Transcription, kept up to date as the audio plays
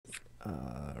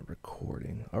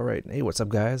Recording. All right. Hey, what's up,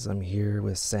 guys? I'm here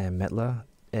with Sam Metla,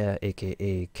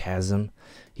 aka Khazm.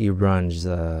 He runs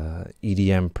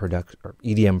EDM product or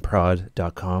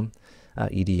EDMprod.com,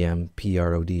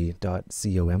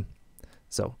 EDMprod.com.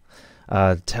 So,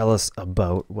 tell us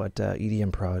about what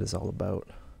EDM Prod is all about.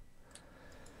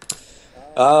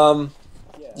 Um,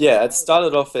 yeah, it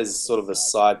started off as sort of a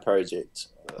side project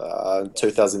in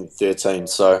 2013.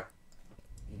 So,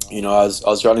 I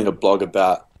was running a blog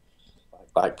about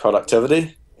like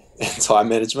productivity and time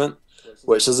management,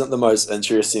 which isn't the most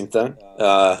interesting thing,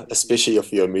 especially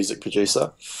if you're a music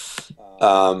producer.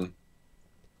 Um,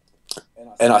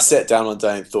 and I sat down one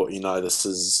day and thought,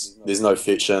 there's no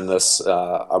future in this.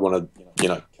 I want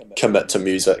to, commit to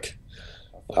music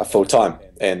full time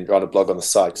and write a blog on the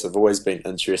side because I've always been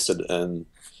interested in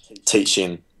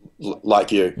teaching,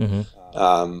 like you.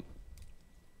 Um,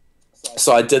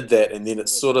 so I did that, and then it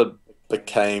sort of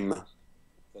became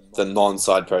the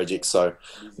non-side project. So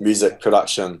music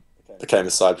production became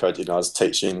a side project, and I was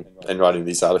teaching and writing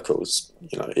these articles,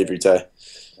 every day.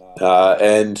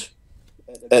 And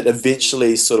it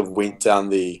eventually sort of went down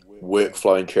the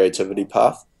workflow and creativity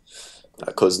path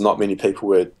because not many people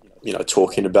were,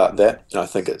 talking about that. And I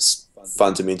think it's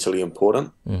fundamentally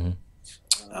important.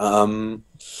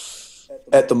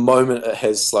 At the moment, it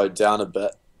has slowed down a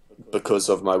bit because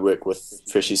of my work with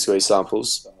Freshie Squeeze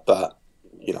samples, but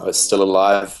it's still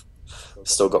alive.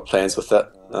 Still got plans with it.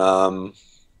 But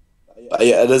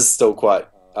yeah, it is still quite,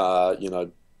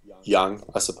 young.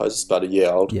 I suppose it's about a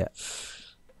year old. Yeah,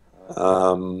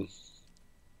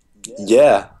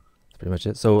 Yeah, pretty much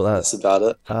it. So, that's about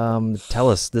it. tell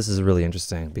us. This is really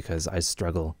interesting because I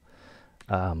struggle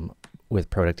with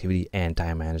productivity and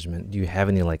time management. Do you have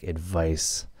any like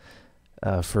advice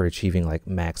for achieving like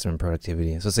maximum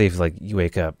productivity? So, say if like you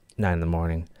wake up 9 in the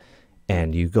morning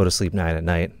and you go to sleep 9 at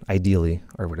night, ideally,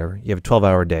 or whatever. You have a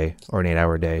 12-hour day or an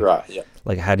 8-hour day. Right. Yeah.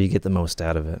 Like, how do you get the most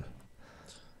out of it?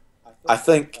 I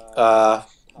think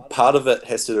part of it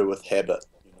has to do with habit.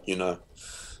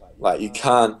 Like you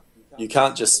can't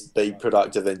just be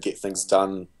productive and get things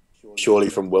done purely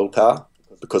from willpower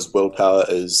because willpower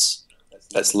it's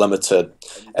limited,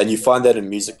 and you find that in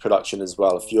music production as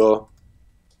well. If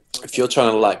you're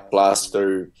trying to like blast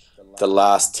through the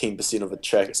last 10% of a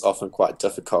track, it's often quite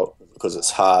difficult because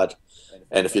it's hard.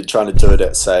 And if you're trying to do it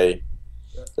at, say,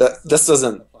 this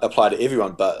doesn't apply to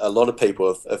everyone, but a lot of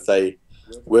people, if they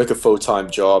work a full-time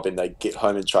job and they get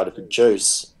home and try to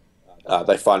produce,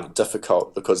 they find it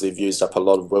difficult because they've used up a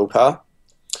lot of willpower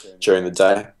during the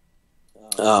day.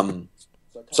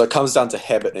 So it comes down to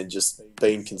habit and just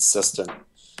being consistent.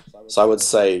 So I would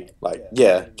say, like,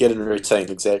 yeah, get in a routine,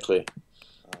 exactly.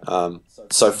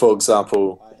 So, for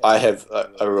example, I have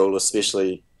a rule,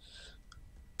 especially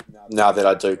now that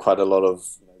I do quite a lot of,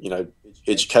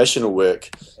 educational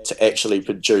work, to actually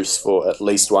produce for at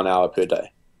least 1 hour per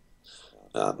day.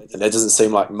 And that doesn't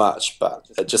seem like much, but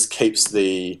it just keeps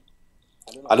the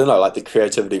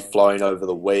creativity flowing over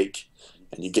the week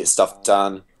and you get stuff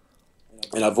done.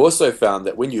 And I've also found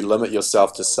that when you limit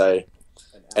yourself to, say,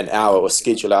 an hour or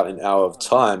schedule out an hour of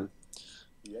time,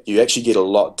 you actually get a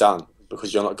lot done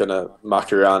because you're not going to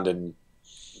muck around and,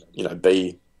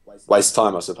 waste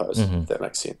time, I suppose, if that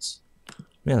makes sense.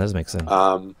 Yeah, that does make sense.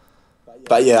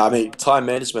 But yeah, I mean, time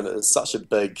management is such a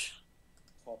big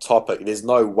topic. There's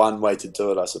no one way to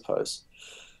do it, I suppose.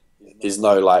 There's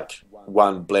no like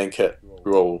one blanket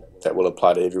rule that will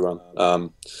apply to everyone.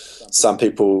 Some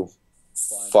people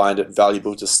find it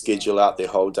valuable to schedule out their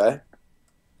whole day.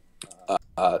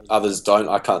 Others don't.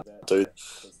 I can't do it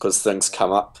because things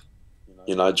come up,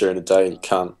 during the day and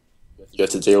you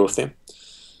have to deal with them.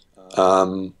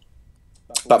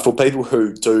 But for people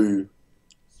who do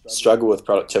struggle with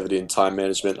productivity and time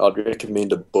management, I'd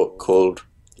recommend a book called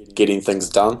Getting Things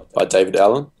Done by David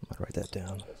Allen. I'll write that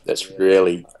down. That's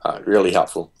really, really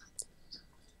helpful.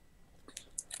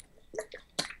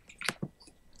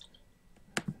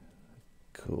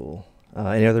 Cool.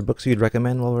 Any other books you'd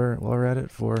recommend while we're at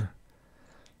it for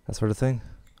that sort of thing,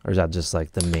 or is that just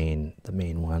like the main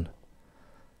one?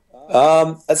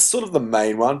 It's sort of the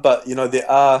main one, but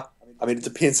there are. I mean, it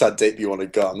depends how deep you want to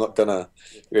go. I'm not gonna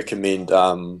recommend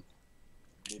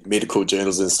medical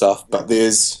journals and stuff, but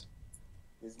there's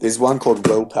one called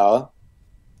Willpower,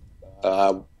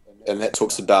 and that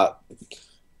talks about,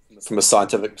 from a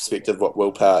scientific perspective, what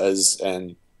willpower is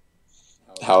and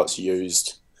how it's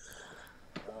used.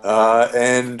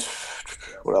 And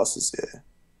what else is there?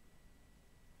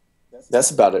 That's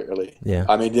about it, really. Yeah.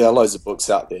 I mean, there are loads of books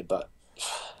out there, but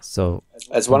So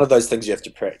it's one of those things you have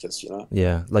to practice,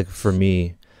 yeah, like for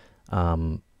me,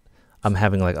 I'm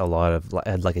having like a lot of I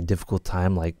had like a difficult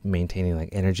time like maintaining like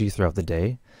energy throughout the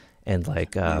day, and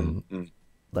Mm, mm.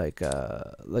 like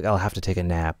I'll have to take a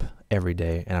nap every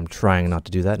day, and I'm trying not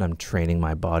to do that, and I'm training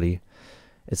my body.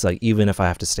 It's like even if I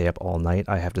have to stay up all night,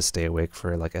 I have to stay awake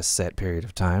for like a set period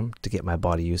of time to get my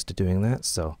body used to doing that.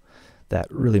 So that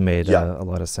really made Yeah. a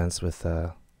lot of sense with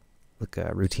like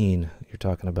a routine you're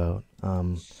talking about.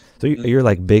 So Mm, you're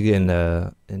like big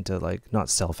mm. into like not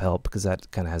self help because that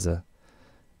kind of has a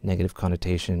negative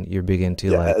connotation. You're big into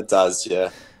Yeah, like it does.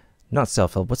 Yeah. not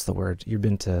self help. What's the word? You're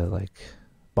into like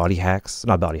body hacks,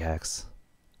 not body hacks.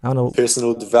 I don't know.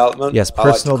 Personal development, Yes, I like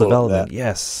to personal call it development. that.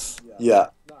 Yes. Yeah.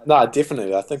 No,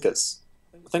 definitely. I think it's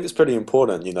pretty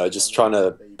important, you know, just trying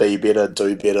to be better,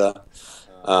 do better.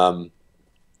 Um,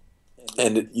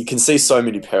 and you can see so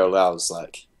many parallels,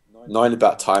 like knowing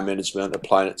about time management,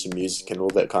 applying it to music and all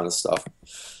that kind of stuff.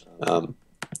 Um,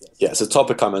 yeah, it's a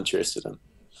topic I'm interested in.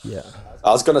 Yeah. I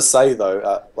was going to say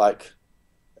though, like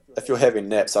if you're having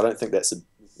naps, I don't think that's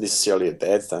necessarily a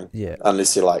bad thing, Yeah.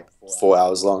 unless you're like 4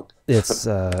 hours long.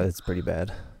 It's pretty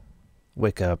bad.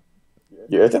 Wake up,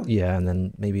 You reckon? yeah, and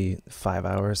then maybe 5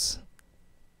 hours.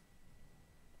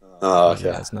 Oh, Yeah,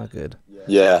 okay. it's not good.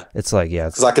 Yeah, It's like yeah,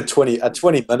 because like a 20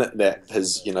 minute nap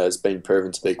has has been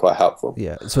proven to be quite helpful.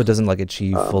 yeah. So it doesn't like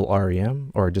achieve Um, full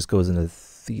REM, or it just goes into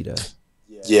theta.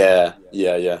 yeah, yeah,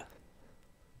 yeah,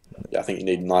 yeah. I think you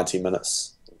need 90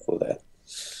 minutes for that.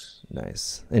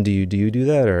 Nice. And do you do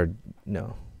that or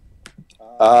no?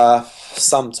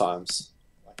 Sometimes,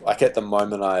 like at the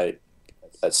moment,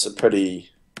 it's a pretty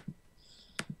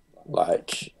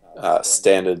like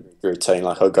standard routine.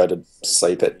 Like I'll go to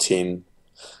sleep at 10,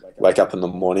 wake up in the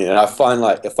morning, and I find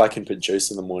like if I can produce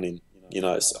in the morning, you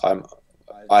know,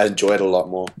 I enjoy it a lot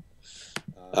more.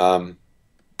 Um,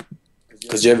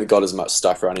 because you haven't got as much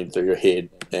stuff running through your head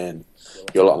and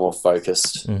you're a lot more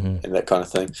focused Mm-hmm. and that kind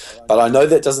of thing. But I know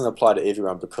that doesn't apply to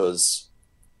everyone because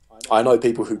I know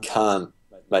people who can't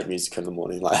make music in the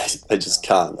morning. Like they just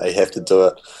can't. They have to do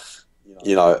it,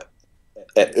 you know,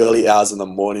 at early hours in the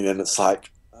morning, and it's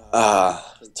like,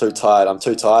 too tired. I'm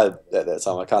too tired at that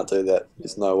time. I can't do that.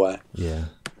 There's no way. Yeah.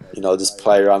 You know, just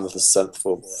play around with the synth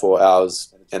for 4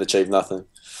 hours and achieve nothing.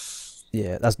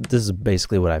 Yeah, this is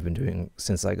basically what I've been doing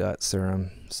since I got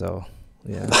Serum. So,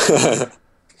 yeah.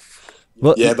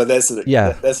 Well, Yeah, but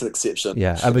yeah. that's an exception.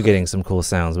 Yeah, I've been getting some cool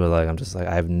sounds, but like I'm just like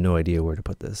I have no idea where to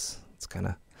put this. It's kind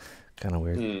of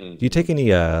weird. Hmm. Do you take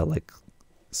any like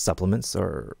supplements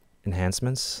or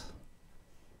enhancements?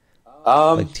 Like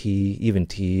Um, tea, even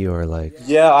tea or like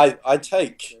yeah, I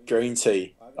take green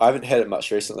tea. I haven't had it much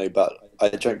recently, but I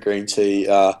drink green tea,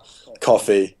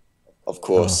 coffee, of oh,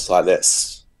 course. Like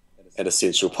that's an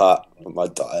essential part of my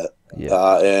diet.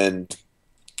 yeah. And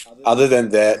other than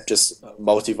that, just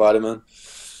multivitamin.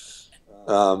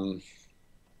 Um,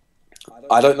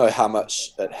 I don't know how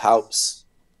much it helps,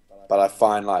 but I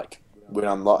find like when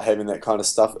I'm not having that kind of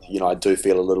stuff, you know, I do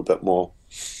feel a little bit more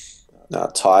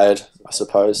tired, I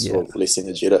suppose, Yeah. or less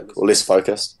energetic or less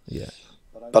focused. Yeah.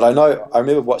 But I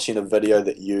remember watching a video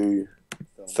that you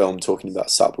filmed talking about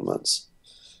supplements.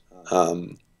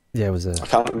 Um, Yeah, I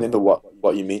can't remember what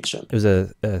you mentioned. it was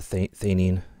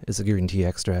theanine. It's a green tea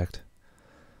extract.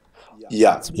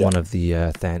 Yeah, It's yeah. one of the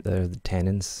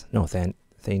tannins. No,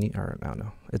 theanine or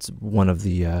no. It's one of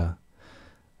the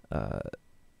uh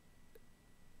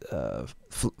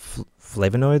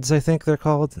flavonoids, I think they're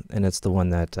called, and it's the one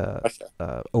that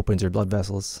Okay. opens your blood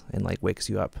vessels and like wakes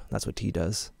you up. That's what tea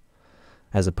does,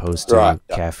 as opposed Right. to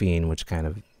Yeah. caffeine, which kind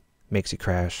of makes you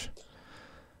crash.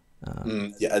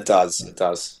 Yeah, it does. It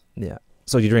does. Yeah.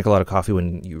 So you drink a lot of coffee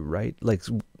when you write, like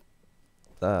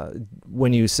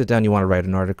when you sit down, you want to write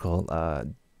an article.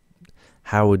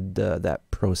 How would that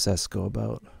process go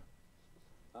about?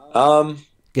 Um,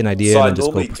 Get an idea so and I then just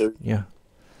go. normally do. Yeah.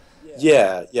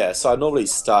 Yeah, yeah. So I normally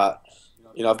start.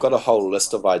 You know, I've got a whole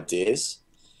list of ideas.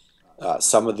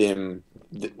 Some of them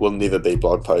will never be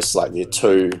blog posts. Like they're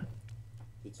too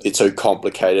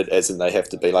complicated, as in they have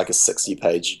to be like a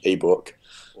 60-page ebook,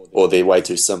 or they're way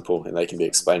too simple and they can be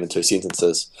explained in 2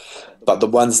 sentences. But the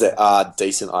ones that are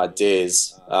decent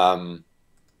ideas, I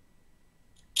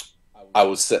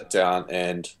will sit down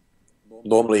and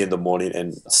normally in the morning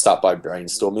and start by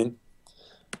brainstorming.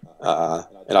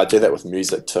 And I do that with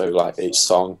music too. Like each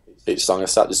song I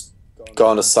start just go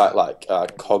on a site like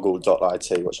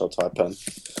coggle.it, which I'll type in,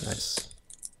 Nice.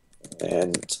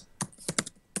 and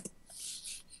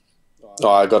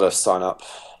I got to sign up.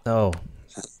 Oh,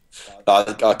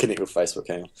 I'll connect with Facebook.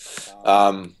 Hang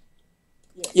on.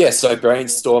 Yeah, so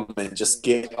brainstorm and just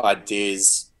get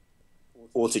ideas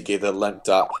all together, linked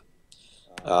up.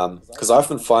 Because I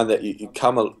often find that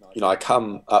I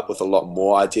come up with a lot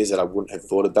more ideas that I wouldn't have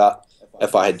thought about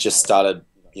if I had just started,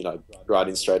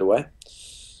 writing straight away.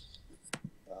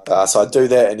 So I do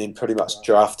that and then pretty much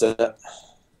draft it,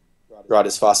 write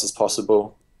as fast as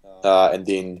possible, and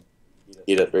then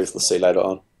edit ruthlessly later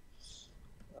on.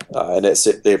 And that's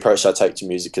the approach I take to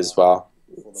music as well,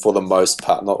 for the most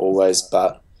part, not always,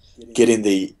 but getting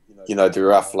the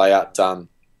rough layout done,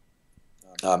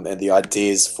 and the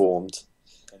ideas formed,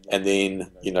 and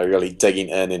then, really digging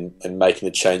in and making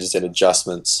the changes and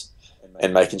adjustments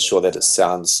and making sure that it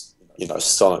sounds,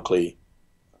 sonically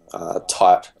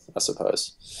tight, I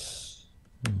suppose.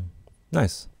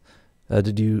 Nice.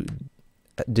 Do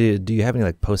you have any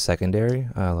like post-secondary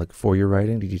like for your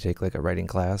writing? Did you take like a writing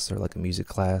class or like a music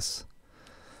class?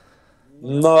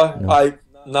 No,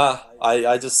 No.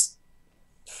 I just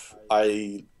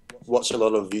I watch a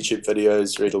lot of YouTube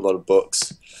videos, read a lot of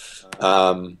books.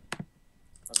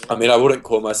 I mean, I wouldn't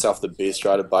call myself the best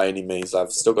writer by any means.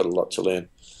 I've still got a lot to learn.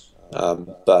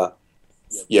 But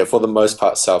yeah, for the most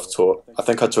part, self-taught. I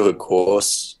think I took a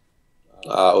course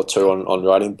or two on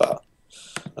writing, but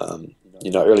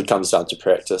it really comes down to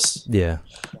practice. Yeah.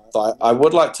 So I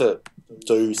would like to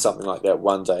do something like that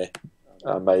one day,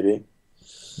 maybe.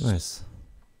 Nice.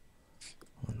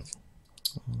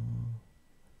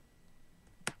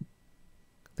 I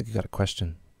think you got a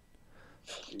question.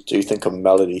 Do you think of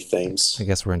melody themes? I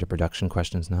guess we're into production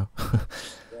questions now.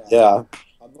 Yeah,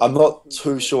 I'm not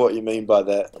too sure what you mean by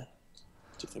that. Do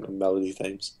you think of melody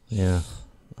themes? Yeah.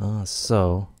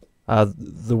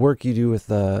 The work you do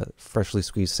with freshly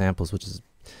squeezed samples, which is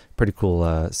pretty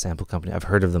cool sample company. I've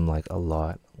heard of them like a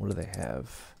lot. What do they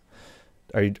have?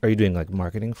 Are you doing like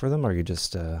marketing for them, or are you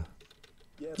just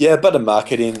Yeah, a bit of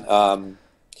marketing.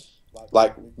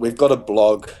 Like we've got a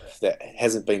blog that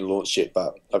hasn't been launched yet,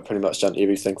 but I've pretty much done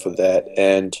everything for that.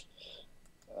 And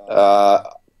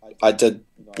I did,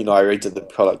 I redid the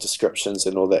product descriptions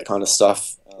and all that kind of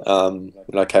stuff when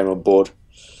I came on board.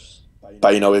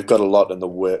 But we've got a lot in the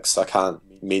works. I can't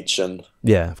mention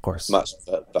yeah, of course. much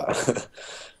of it, but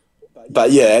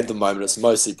but yeah, at the moment it's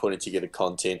mostly putting together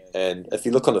content. And if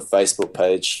you look on the Facebook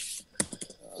page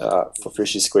for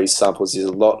Freshly Squeezed Samples, there's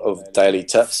a lot of daily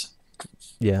tips.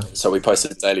 Yeah. So we post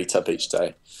a daily tip each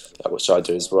day, which I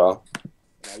do as well.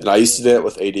 And I used to do it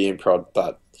with EDM prod,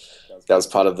 but that was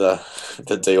part of the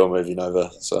deal moving over.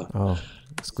 So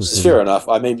it's fair enough.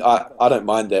 I mean, I don't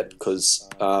mind that because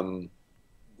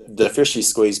the Freshly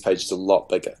Squeezed page is a lot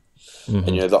bigger. Mm-hmm.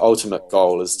 And the ultimate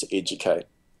goal is to educate.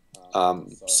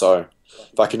 So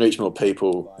if I can reach more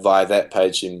people via that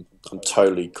page, then I'm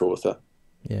totally cool with it.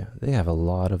 Yeah, they have a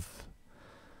lot of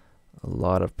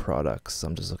products.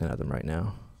 I'm just looking at them right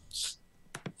now.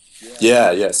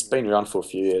 Yeah, it's been around for a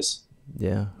few years.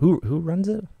 Yeah, who runs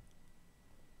it?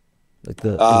 Like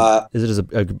is it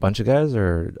a bunch of guys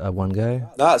or one guy?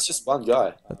 No, it's just one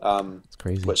guy. It's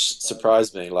crazy. Which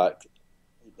surprised me. Like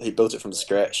he built it from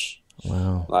scratch.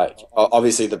 Wow. Like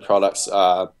obviously the products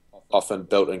are often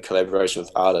built in collaboration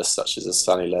with artists such as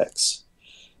Sunny Lax,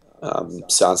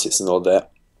 sound sets and all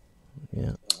that.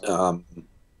 Yeah.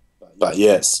 But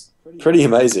yeah, it's pretty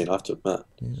amazing, I have to admit.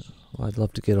 Yeah. Well, I'd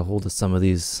love to get a hold of some of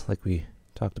these, like we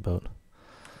talked about.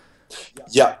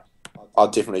 Yeah, I'll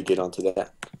definitely get onto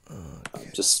that. Okay.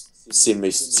 Just send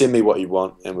me what you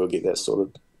want, and we'll get that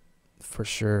sorted. For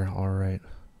sure. All right.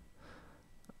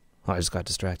 Oh, I just got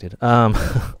distracted.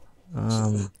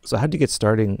 So how did you get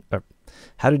starting?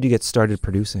 How did you get started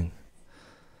producing?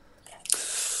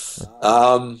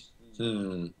 That's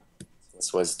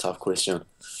always a tough question.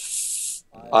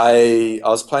 I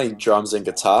was playing drums and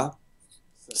guitar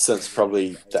since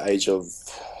probably the age of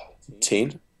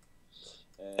 10,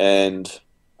 and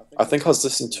I think I was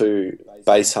listening to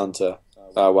Bass Hunter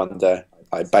one day.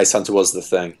 Bass Hunter was the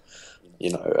thing,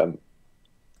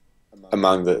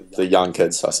 among the young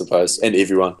kids, I suppose, and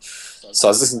everyone. So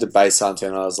I was listening to Bass Hunter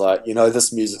and I was like,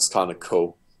 this music's kind of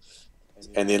cool.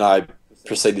 And then I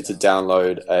proceeded to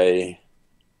download a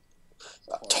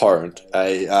torrent,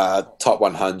 a top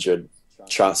 100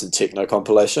 trance and techno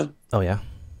compilation. Oh yeah.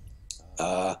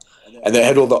 And they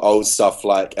had all the old stuff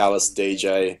like Alice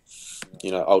DJ,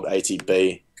 old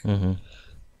ATB. Mm-hmm.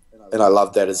 And I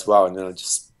loved that as well. And then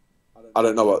I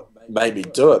don't know what made me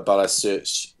do it, but I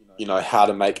searched, how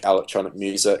to make electronic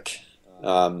music.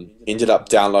 Ended up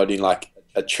downloading like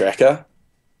a tracker,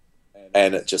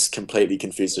 and it just completely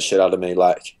confused the shit out of me.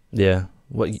 Like, yeah,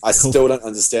 I still don't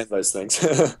understand those things.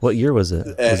 What year was it?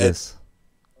 Was this?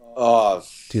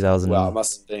 2000. Well, it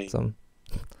must have been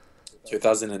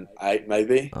 2008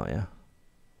 maybe. Oh yeah.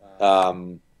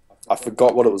 I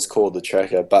forgot what it was called, the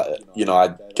tracker, but you know,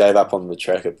 I gave up on the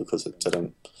tracker because it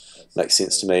didn't make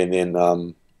sense to me, and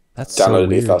then That's so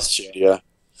downloaded FL weird. Studio.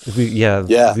 If we, yeah, if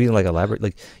Yeah, we can like elaborate,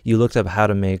 like you looked up how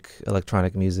to make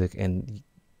electronic music, and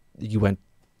you went,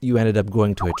 you ended up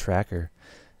going to a tracker.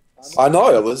 I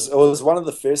know it was one of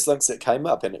the first links that came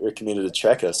up, and it recommended a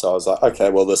tracker. So I was like, okay,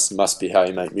 well, this must be how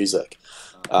you make music.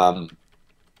 Um,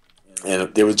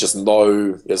 and there was just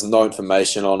there's no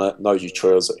information on it, no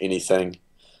tutorials or anything.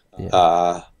 Yeah,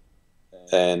 Uh,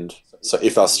 and so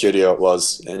FL Studio it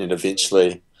was, and then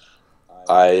eventually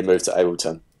I moved to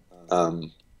Ableton.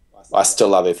 Um, I still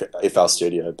love FL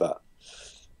Studio, but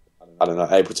I don't know,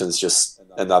 Ableton's just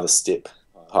another step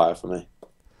higher for me.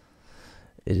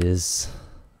 it is.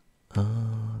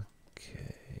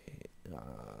 Okay.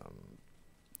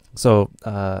 So,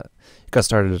 you got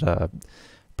started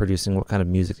producing. What kind of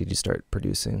music did you start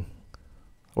producing?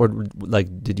 Or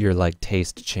like, did your like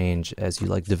taste change as you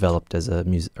like developed as a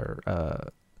music or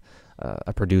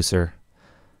a producer?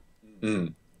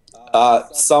 Mm.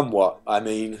 Somewhat. I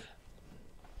mean,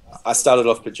 I started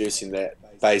off producing that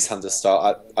bass hunter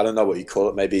style. I don't know what you call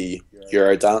it. Maybe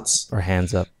Eurodance, Or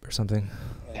hands up or something?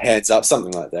 hands up,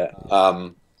 something like that.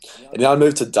 And then I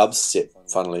moved to dubstep.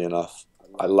 Funnily enough,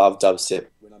 I love dubstep.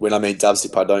 When I mean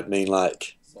dubstep, I don't mean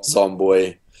like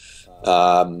Zomboy,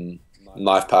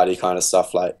 Knife Party kind of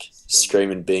stuff, like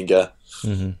Screaming Benga,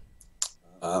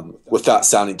 Mm-hmm. without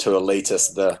sounding too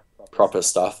elitist, the proper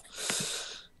stuff.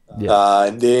 Yeah.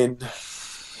 And then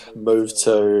moved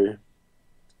to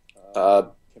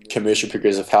commercial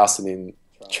progressive house, and then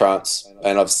trance,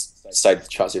 and I've stayed with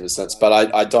trance ever since.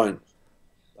 But I don't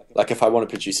like, if I want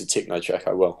to produce a techno track,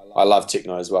 I will. I love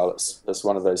techno as well. It's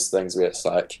one of those things where it's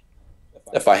like,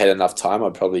 if I had enough time,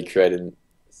 I'd probably create a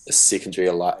secondary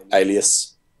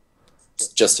alias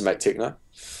just to make techno.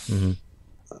 Mm-hmm.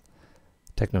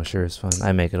 Techno sure is fun.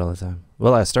 I make it all the time.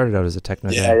 Well, I started out as a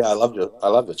techno Yeah, guy. yeah, I love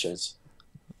your tunes.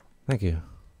 Thank you.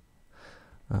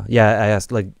 Yeah, I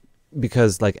asked like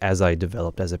because like as I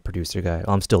developed as a producer guy, well,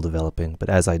 I'm still developing, but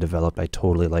as I developed, I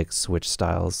totally like switched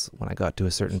styles when I got to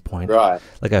a certain point. Right.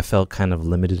 Like I felt kind of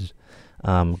limited.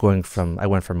 I went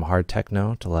from hard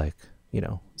techno to like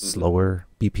slower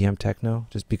BPM techno,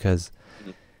 just because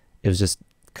Mhm. it was just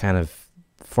kind of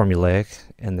formulaic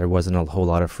and there wasn't a whole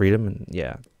lot of freedom. And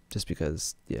yeah, just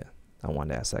because I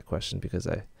wanted to ask that question because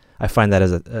I find that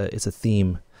as it's a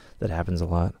theme that happens a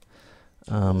lot.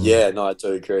 Yeah, no, I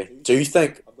do agree. Do you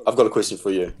think, I've got a question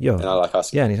for you, Yo, and I like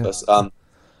asking yeah, anytime. this.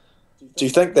 Do you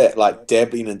think that like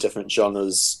dabbling in different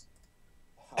genres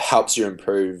helps you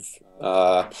improve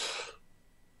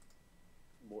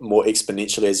more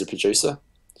exponentially as a producer?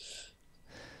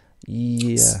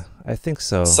 Yeah, I think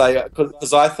so. Say,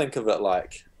 because I think of it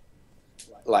like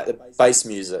the bass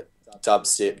music,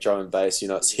 dubstep, drum and bass. You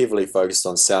know, it's heavily focused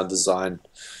on sound design,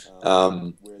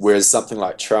 whereas something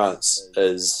like trance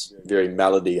is very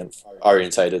melody and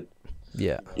orientated.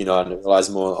 Yeah, You know, and it relies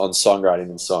more on songwriting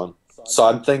and so on. So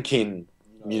I'm thinking,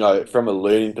 you know, from a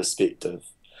learning perspective,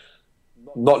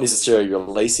 not necessarily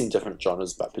releasing different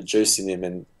genres, but producing them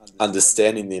and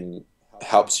understanding them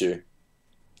helps you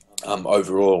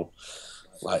overall,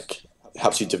 like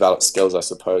helps you develop skills, I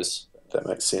suppose. If that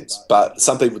makes sense. But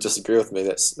some people disagree with me.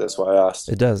 That's why I asked.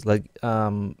 it does. Like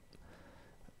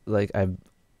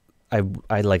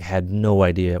I like had no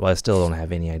idea. Well, I still don't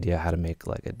have any idea how to make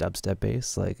like a dubstep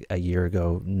bass. Like a year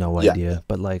ago, no Yeah. idea.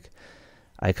 But like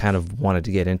I kind of wanted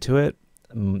to get into it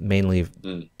mainly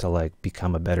Mm, to like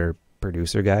become a better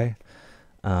producer guy.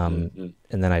 mm, mm.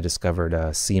 And then I discovered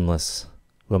Seamless,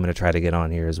 who I'm going to try to get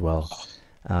on here as well.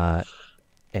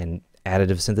 And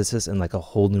additive synthesis and like a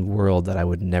whole new world that I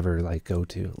would never like go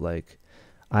to. Like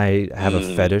I have a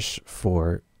Mm. fetish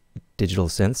for digital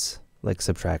synths, like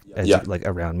subtract Yeah. like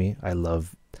around me. I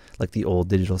love like the old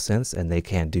digital synths and they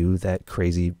can't do that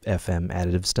crazy FM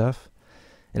additive stuff.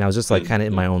 And I was just like Mm, kind of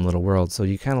in mm. my own little world. So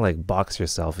you kind of like box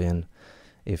yourself in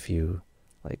if you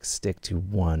like stick to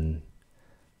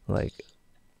like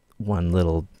one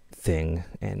little thing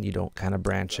and you don't kind of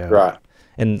branch out. Right.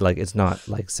 And like it's not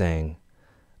like saying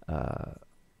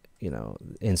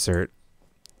insert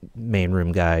main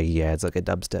room guy, he adds like a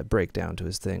dubstep breakdown to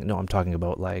his thing. No, I'm talking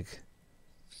about like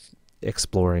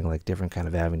exploring like different kind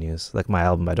of avenues. Like my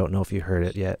album, I don't know if you heard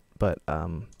it yet, but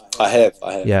I have.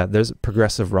 I have. yeah, there's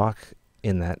progressive rock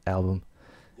in that album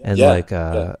and Yeah. like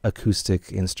Yeah.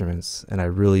 acoustic instruments, and I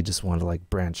really just want to like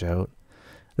branch out.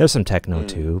 There's some techno Mm.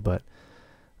 too, but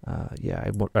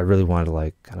I really wanted to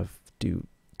like kind of do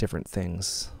different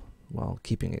things while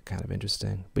keeping it kind of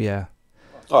interesting. But yeah,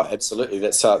 Oh, absolutely.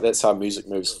 That's how music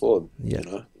moves forward. yeah, You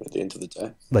know, at the end of the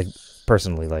day. like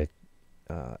personally, like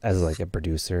as like a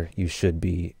producer, you should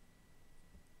be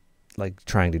like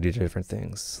trying to do different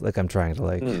things. Like I'm trying to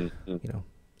like, Mm, mm, you know,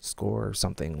 score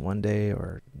something one day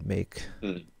or make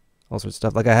mm. all sorts of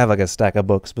stuff. Like I have like a stack of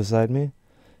books beside me,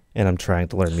 and I'm trying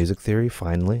to learn music theory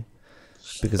finally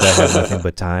because I have nothing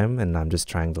but time, and I'm just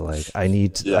trying to like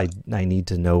Yeah, I need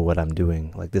to know what I'm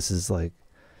doing. Like this is like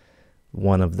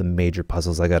one of the major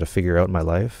puzzles I got to figure out in my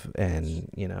life, and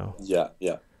you know, yeah,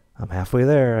 yeah. I'm halfway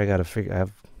there. I got to figure I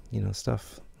have, you know,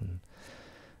 stuff. And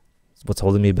what's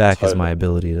holding me back is my Totally.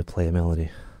 ability to play a melody.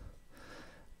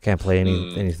 Can't play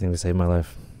Mm. anything to save my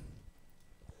life.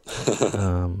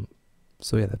 Um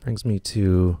so yeah, that brings me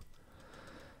to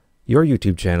your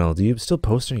YouTube channel. Do you still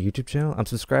post on your YouTube channel? I'm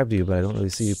subscribed to you, but I don't really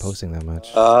see you posting that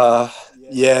much.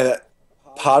 Yeah,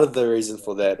 part of the reason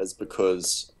for that is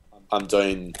because I'm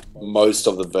doing most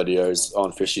of the videos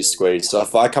on Fishy Squeeze. So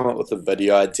if I come up with a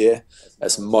video idea,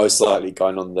 it's most likely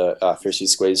going on the Fishy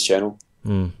Squeeze channel.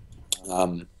 Mm,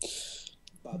 Um,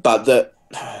 but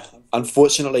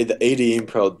unfortunately, the EDM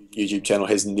Pro YouTube channel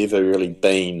has never really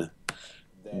been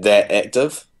that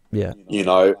active. yeah. You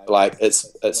know, like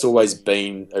it's always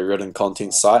been a written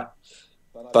content site.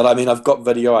 But I mean, I've got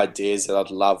video ideas that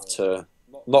I'd love to,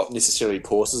 not necessarily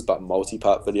courses, but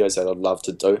multi-part videos that I'd love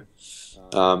to do.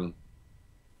 Um,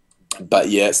 but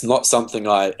yeah, it's not something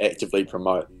I actively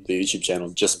promote the YouTube channel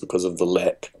just because of the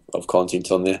lack of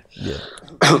content on there, Yeah.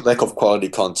 lack of quality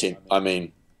content. I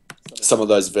mean, some of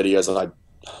those videos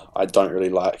I don't really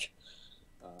like.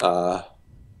 Uh,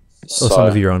 Oh, some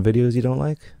of so your own videos you don't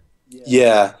like?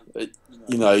 yeah,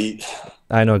 you know,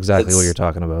 I know exactly what you're it's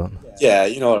talking about. yeah,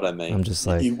 you know what I I'm mean. just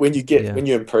like, yeah, When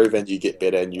you improve and you get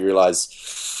better and you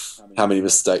realize how many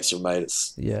mistakes you've made,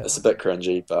 yeah, it's a bit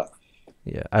cringy, but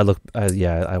yeah.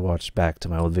 I watched back to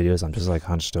my old videos. I'm just like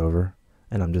hunched over,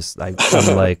 and I'm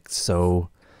like so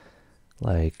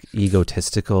like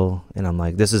egotistical, and I'm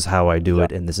like, this is how I do yeah,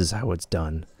 it, and this is how it's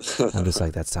done. I'm just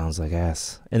like, that sounds like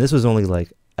ass. And this was only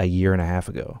like a year and a half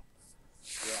ago.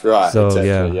 right, So exactly,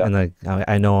 yeah, yeah. and like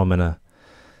I know I'm gonna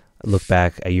look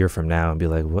back a year from now and be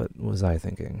like, what was I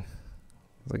thinking?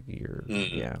 Like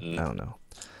yeah, I Mm-mm. don't know.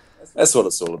 That's what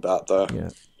it's all about, though. Yeah,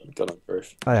 You've got to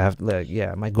improve. I have like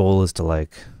yeah, my goal is to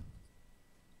like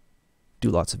do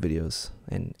lots of videos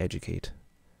and educate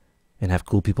and have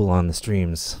cool people on the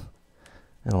streams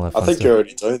and all that I fun think stuff. you're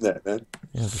already doing that, man.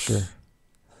 Yeah, for sure.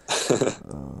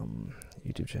 Um,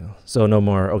 YouTube channel. So no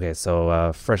more. Okay,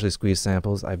 so freshly squeezed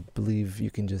samples. I believe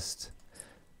you can just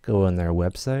go on their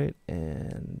website,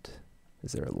 and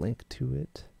is there a link to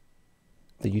it?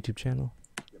 The YouTube channel.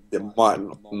 There might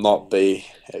not be,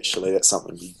 actually. That's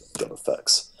something you've got to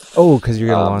fix. Oh, because you're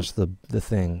gonna Um, launch the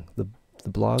thing, the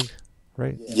blog,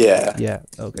 right? yeah, Yeah.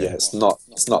 yeah, Okay. it's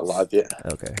not live yet.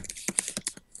 Okay.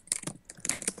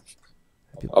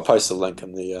 I'll post a link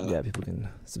in the Yeah, people can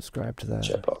subscribe to that.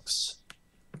 chat box.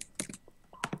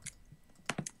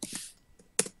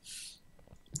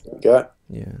 There we go.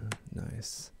 Yeah,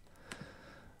 nice.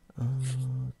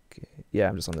 Okay. Yeah,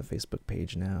 I'm just on the Facebook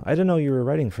page now. I didn't know you were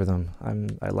writing for them.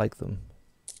 I like them.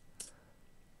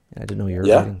 I didn't know you were Yeah,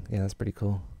 writing. Yeah, that's pretty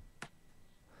cool.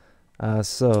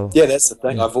 So yeah, that's the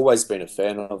thing. yeah, I've always been a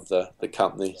fan of the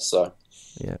company, so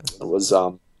yeah, it was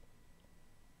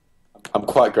I'm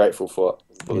quite grateful for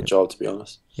the yeah, job, to be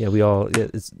honest. yeah. We all yeah,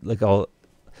 it's like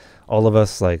all of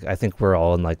us. Like I think we're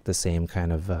all in like the same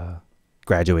kind of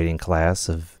graduating class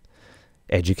of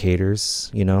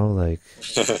educators. You know, like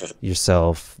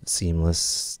yourself,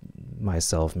 Seamless,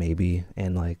 myself, maybe,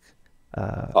 and like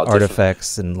Oh, definitely.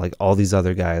 Artifacts and like all these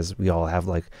other guys.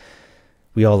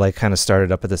 We all like kind of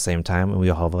started up at the same time, and we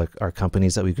all have like our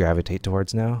companies that we gravitate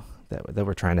towards now that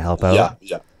we're trying to help out. Yeah,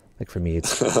 yeah. Like for me,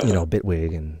 it's you know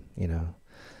Bitwig, and you know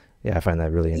yeah, I find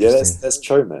that really Yeah, interesting. that's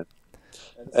true, man.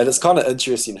 And it's kind of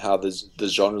interesting how the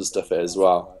genres differ as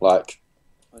well. Like,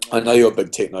 I know you're a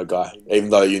big techno guy, even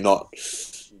though you're not.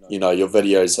 You know, your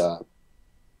videos are,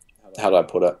 how do I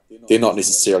put it? They're not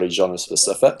necessarily genre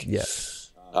specific. Yeah,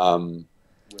 Um,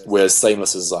 whereas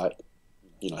Seamless is like,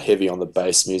 you know, heavy on the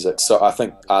bass music. So I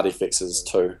think Artifacts is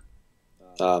too,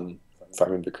 if I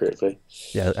remember correctly.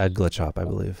 yeah, a glitch hop, I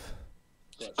believe.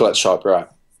 Glitch Shop, right?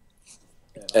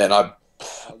 And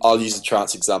I'll use a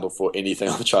trance example for anything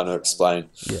I'm trying to explain.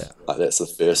 Yeah, Like that's the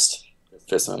first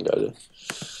thing I go to.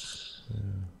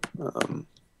 Um,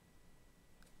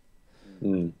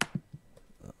 mm.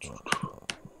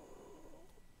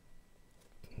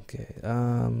 okay.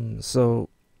 So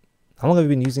how long have you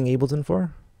been using Ableton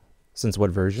for? Since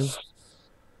what version?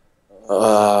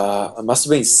 It must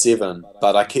have been 7,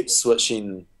 but I kept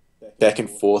switching back and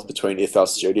forth between FL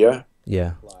Studio.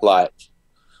 Yeah, Like,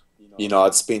 you know,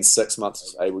 I'd spend 6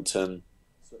 months with Ableton,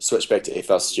 switch back to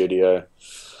FL Studio,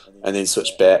 and then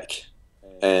switch back.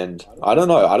 and I don't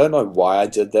know why I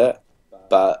did that,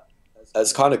 but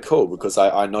it's kind of cool because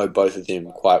I know both of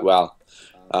them quite well.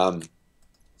 Um,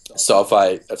 so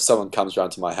if someone comes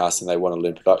around to my house and they want to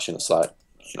learn production, it's like,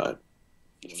 you know,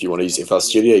 if you want to use FL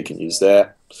Studio, you can use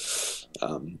that.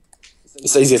 Um,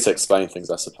 it's easier to explain things,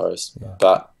 I suppose. Yeah.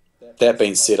 But that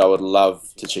being said, I would love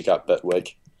to check out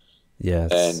Bitwig Yeah.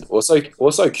 and also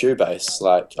Cubase.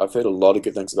 Like I've heard a lot of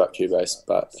good things about Cubase,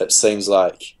 but it seems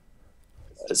like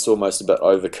it's almost a bit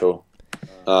overkill.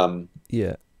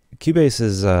 Yeah. Cubase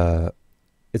is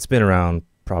it's been around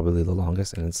probably the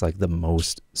longest, and it's like the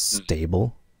most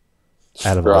stable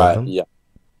out of all of Right. them. Yeah.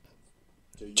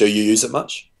 Do you use it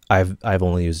much? I've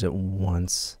only used it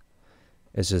once.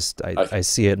 It's just Okay. I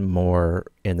see it more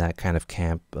in that kind of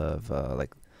camp of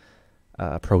like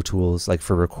Pro Tools, like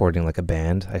for recording like a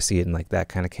band. I see it in like that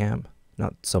kind of camp,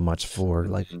 not so much for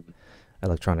like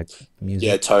electronic music.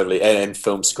 Yeah, totally, and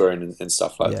film scoring and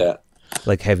stuff like Yeah. that.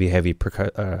 Like heavy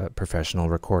professional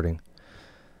recording.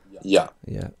 Yeah,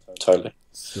 Yeah. totally.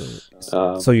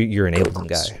 So you're an Ableton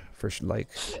guy for sure. Like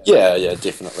Yeah,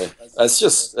 definitely. It's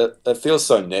just it feels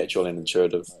so natural and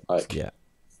intuitive. Like yeah,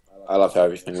 I love how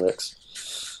everything works.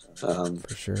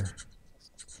 for sure.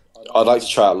 I'd like to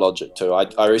try out Logic too.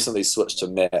 I recently switched to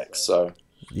Mac, so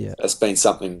Yeah. it's been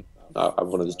something I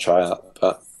wanted to try out.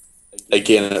 But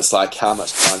again, it's like how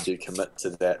much time do you commit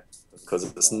to that? Because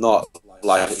it's not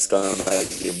like it's going to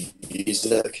make your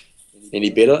music any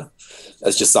better.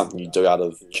 It's just something you do out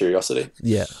of curiosity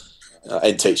Yeah.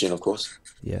 and teaching, of course.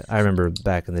 Yeah. I remember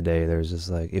back in the day, there was just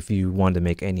like, if you wanted to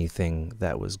make anything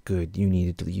that was good, you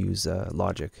needed to use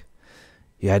Logic.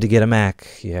 You had to get a Mac.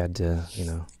 You had to, you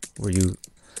know, were you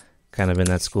kind of in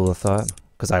that school of thought?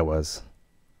 Because I was.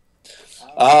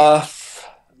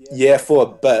 Yeah, for a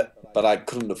bit, but I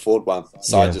couldn't afford one,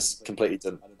 so I Yeah. just completely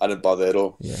didn't. I didn't bother at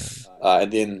all. Yeah.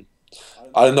 And then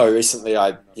I don't know. Recently,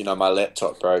 my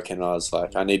laptop broke, and I was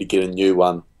like, I need to get a new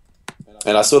one.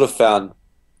 And I sort of found,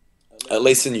 at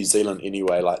least in New Zealand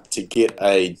anyway, like to get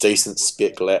a decent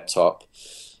spec laptop,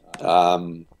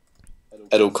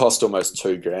 it'll cost almost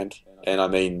 $2,000. And I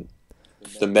mean,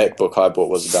 the MacBook I bought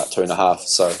was about 2.5,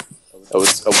 so it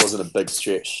wasn't a big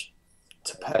stretch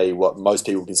to pay what most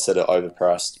people consider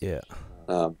overpriced. Yeah.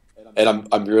 And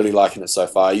I'm really liking it so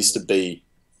far. I used to be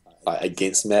like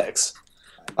against Macs,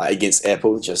 like against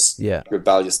Apple, just Yeah.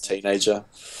 rebellious teenager.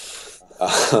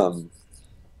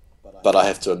 But I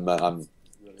have to admit, I'm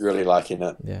really liking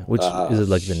it. Yeah. Which is it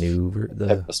like the new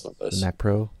Have this one the first. Mac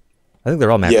Pro? I think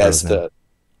they're all Mac Yeah, Pros it's now.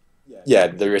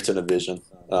 the Retina version.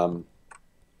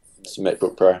 It's a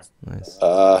MacBook Pro. Nice.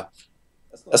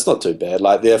 It's not too bad.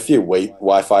 Like there are a few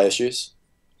Wi-Fi issues,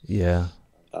 Yeah.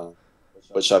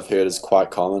 which I've heard is quite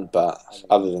common, but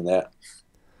other than that,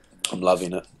 I'm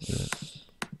loving it. Yeah.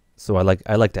 So I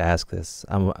like to ask this.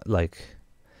 I'm like,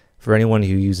 for anyone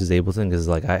who uses Ableton, because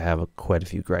like I have quite a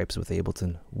few gripes with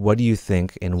Ableton. What do you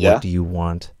think, and Yeah. what do you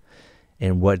want,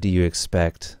 and what do you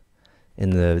expect in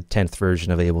the 10th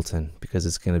version of Ableton? Because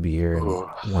it's going to be here in Ooh.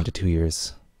 1 to 2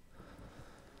 years.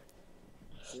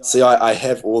 See, I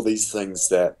have all these things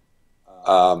that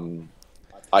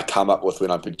I come up with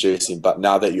when I'm producing, but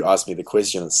now that you ask me the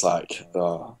question, it's like,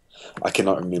 I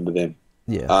cannot remember them.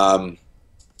 Yeah.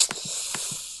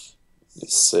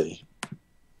 Let's see.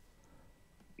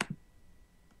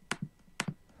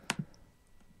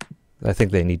 I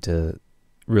think they need to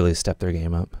really step their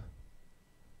game up,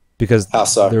 because How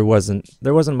so? there wasn't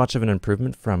much of an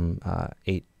improvement from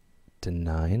 8 to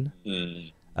 9.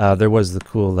 There was the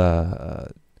cool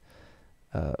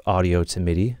audio to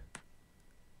MIDI,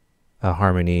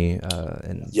 harmony,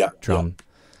 and Yeah, drum.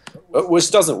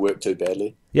 Which doesn't work too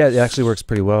badly. Yeah, it actually works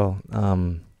pretty well.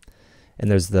 And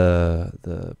there's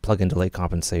the plug-in delay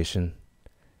compensation,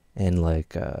 and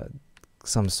like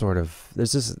some sort of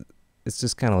it's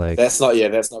just kind of like That's not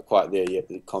quite there yet.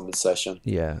 The compensation.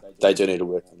 yeah. They do need to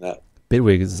work on that.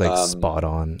 Bitwig is like spot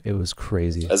on. It was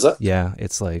crazy. Is it? Yeah,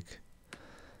 it's like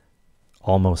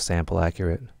almost sample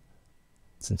accurate.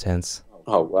 It's intense.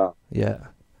 Oh wow. Yeah.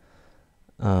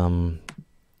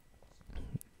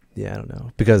 Yeah, I don't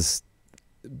know, because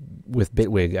with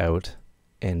Bitwig out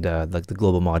and like the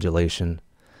global modulation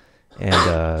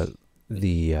and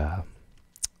the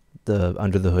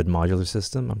under the hood modular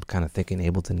system, I'm kind of thinking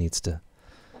Ableton needs to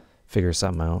figure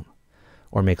something out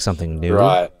or make something new.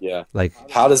 Right. Yeah. Like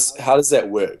How does that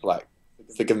work? Like,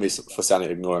 forgive me for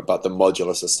sounding ignorant, but the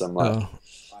modular system, like,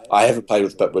 I haven't played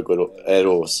with Bitwig at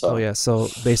all. So oh yeah, so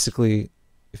basically,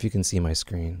 if you can see my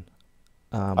screen,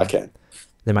 I can.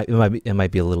 it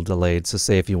might be a little delayed. So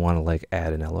say if you want to like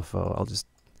add an LFO,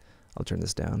 I'll turn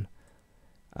this down,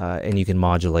 and you can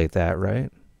modulate that, right?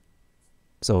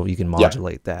 So you can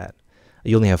modulate that.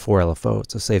 You only have 4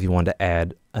 LFOs. So say if you wanted to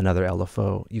add another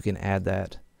LFO, you can add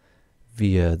that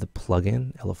via the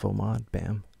plugin, LFO mod,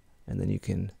 bam. And then you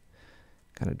can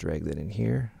kind of drag that in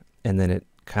here. And then it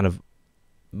kind of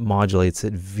modulates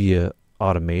it via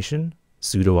automation,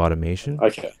 pseudo automation.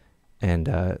 Okay. And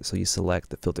so you select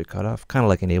the filter cutoff, kind of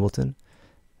like in Ableton.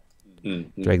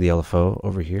 Mm-hmm. Drag the LFO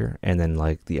over here, and then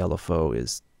like the LFO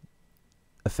is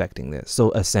affecting this. So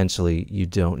essentially, you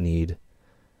don't need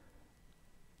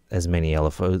as many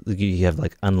LFOs. You have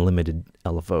like unlimited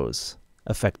LFOs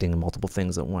affecting multiple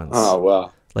things at once. Oh,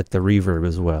 wow. Like the reverb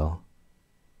as well.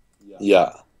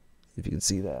 Yeah. If you can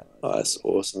see that. Oh, that's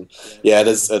awesome. Yeah, it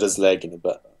is lagging a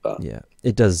bit, but Yeah,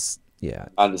 it does. Yeah,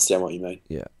 I understand what you mean.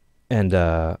 yeah. And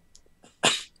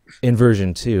in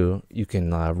version 2, you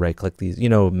can right-click these. You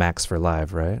know, Max for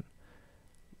Live, right?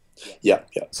 Yeah,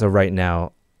 yeah. So right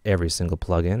now, every single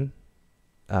plugin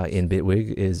in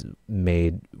Bitwig is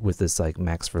made with this like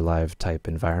Max for Live type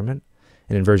environment.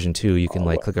 And in version 2, you can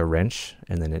like click a wrench,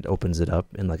 and then it opens it up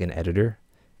in like an editor,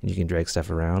 and you can drag stuff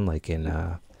around like in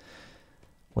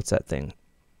what's that thing?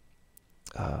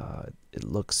 It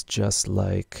looks just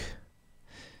like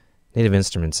Native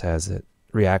Instruments has it.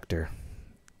 Reactor.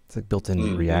 It's like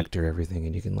built-in Reactor everything,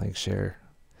 and you can like share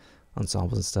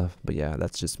ensembles and stuff. But yeah,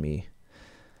 that's just me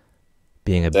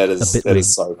being that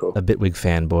is so cool. A Bitwig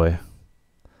fanboy.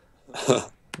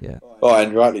 Yeah. Oh,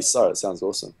 and rightly so. It sounds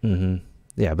awesome. Mm-hmm.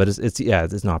 Yeah, but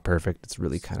it's not perfect. It's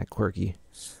really kind of quirky.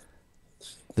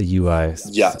 The UI.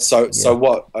 Yeah. So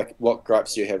what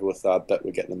gripes do you have with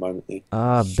Bitwig at the moment? Then?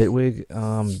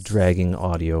 Bitwig dragging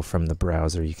audio from the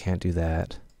browser. You can't do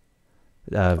that.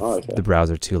 Okay. The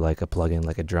browser to like a plugin,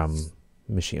 like a drum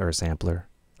machine or a sampler,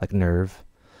 like Nerve.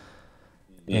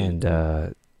 And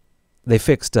they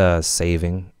fixed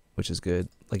saving, which is good.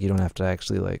 Like you don't have to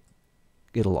actually like,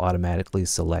 it'll automatically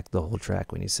select the whole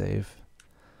track when you save.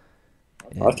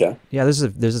 And okay. Yeah, there's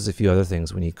just a few other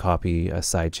things when you copy a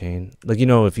sidechain. Like, you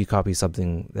know, if you copy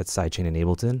something that's sidechain in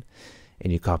Ableton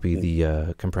and you copy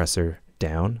the compressor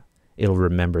down, it'll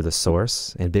remember the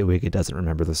source. And Bitwig, it doesn't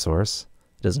remember the source.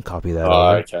 It doesn't copy that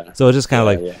over. Okay. So it's just kind of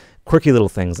like quirky little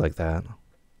things like that.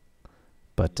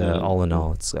 But all in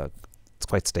all, it's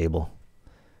quite stable,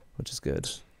 which is good.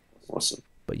 Awesome.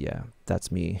 But yeah,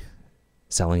 that's me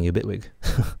selling you Bitwig,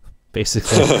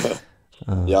 basically.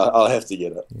 Yeah, I'll have to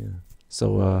get it. Yeah.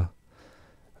 So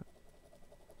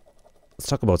let's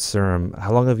talk about Serum.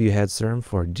 How long have you had Serum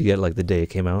for? Did you get like the day it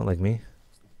came out, like me?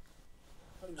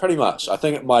 Pretty much. I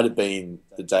think it might have been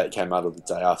the day it came out or the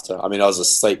day after. I mean, I was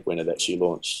asleep when it actually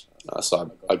launched,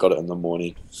 so I got it in the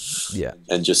morning. Yeah.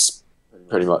 And just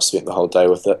pretty much spent the whole day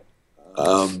with it.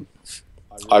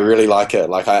 I really like it.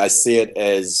 Like I see it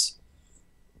as,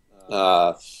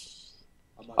 I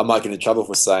might get in trouble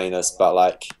for saying this, but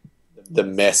like the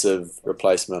massive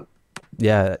replacement.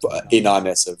 Yeah.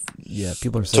 Massive. Yeah,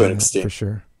 people are saying that for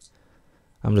sure.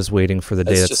 I'm just waiting for the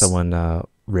day that someone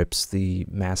rips the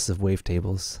massive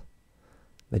wavetables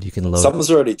that you can load. Someone's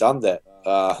already done that.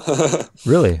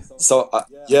 Really? So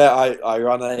I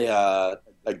run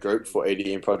a group for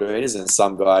EDM programmers, and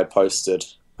some guy posted.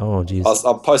 Oh, geez.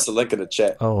 I'll post a link in the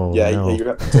chat. Oh, yeah. No. He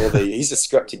ripped all the. He's a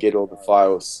script to get all the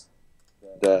files,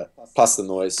 plus the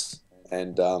noise,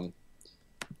 and hang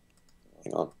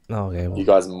on. Oh, okay. Well, you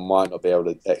guys might not be able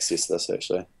to access this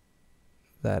actually.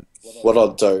 That. What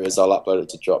I'll do is I'll upload it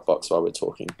to Dropbox while we're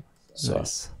talking. So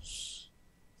nice.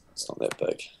 It's not that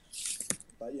big.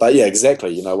 But yeah,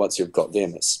 exactly. You know, once you've got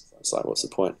them, it's like, what's the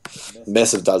point?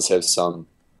 Massive does have some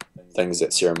things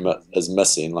that Serum is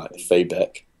missing, like the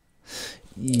feedback.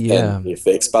 Yeah. And the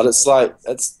effects, but it's like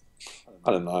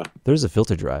I don't know. There's a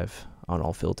filter drive on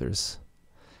all filters.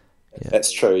 Yeah.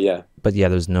 That's true. Yeah. But yeah,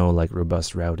 there's no like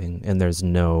robust routing, and there's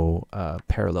no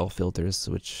parallel filters,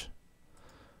 which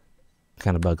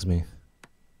kind of bugs me.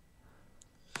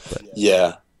 But,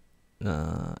 yeah.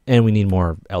 And we need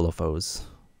more LFOs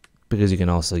because you can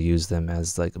also use them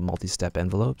as like multi-step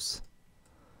envelopes.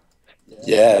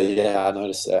 Yeah, I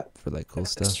noticed that for like cool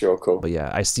stuff. That's real cool. But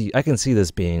yeah, I can see this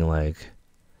being like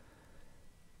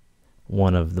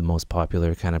one of the most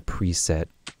popular kind of preset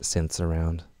synths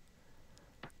around,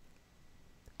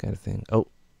 kind of thing. Oh,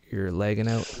 you're lagging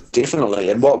out. Definitely.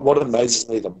 And what amazes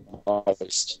me the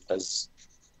most is,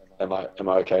 am I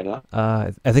okay now?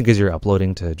 I think because you're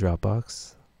uploading to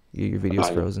Dropbox, your video's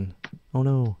frozen. Oh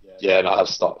no. Yeah, no, I'll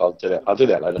stop. I'll do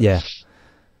that later. Yeah.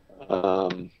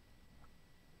 One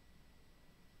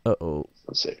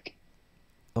sec.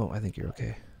 Oh, I think you're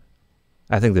okay.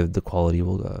 I think the quality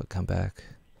will come back.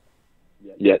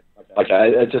 Yeah. Okay,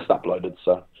 it just uploaded,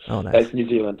 so. Oh, nice. That's New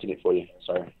Zealand internet for you.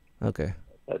 Sorry. Okay.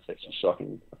 That's actually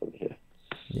shocking over here.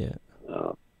 Yeah.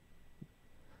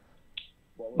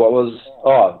 What was?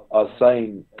 Oh, I was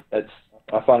saying it's.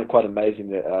 I find it quite amazing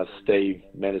that Steve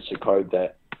managed to code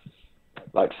that,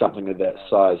 like something of that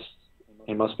size.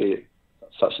 He must be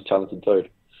such a talented dude.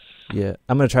 Yeah,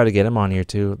 I'm gonna try to get him on here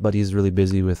too, but he's really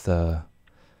busy with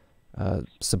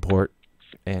support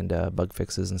and bug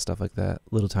fixes and stuff like that,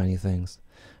 little tiny things.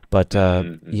 But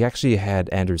Mm-hmm. he actually had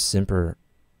Andrew Semper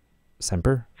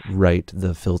write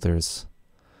the filters.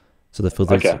 So the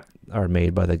filters Okay. are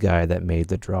made by the guy that made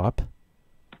the drop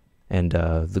and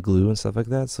the glue and stuff like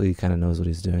that. So he kind of knows what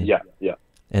he's doing. Yeah. Yeah.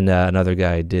 And another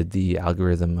guy did the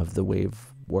algorithm of the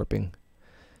wave warping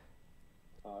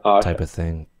Oh, okay. type of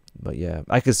thing. But yeah,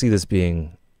 I could see this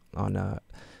being on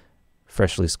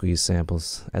freshly squeezed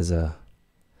samples as a,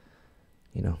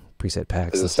 preset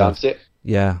packs Is and it sound stuff. set?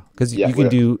 Yeah, because Yeah, you can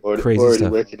do crazy already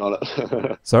stuff. working on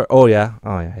it. So, oh yeah,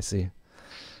 I see.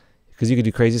 Because you can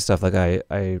do crazy stuff. Like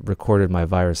I recorded my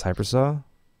virus hypersaw,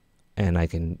 and I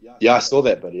can Yeah, I saw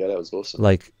that video. That was awesome.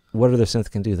 like what other synth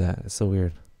can do that? It's so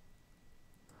weird.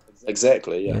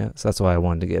 Exactly. Yeah. Yeah, so that's why I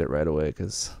wanted to get it right away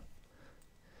because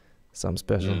something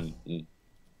special. Mm.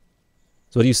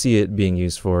 So what do you see it being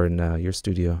used for in your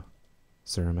studio,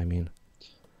 Serum? I mean,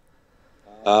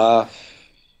 Uh,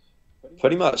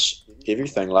 Pretty much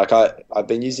everything. Like I've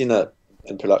been using it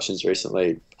in productions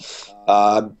recently.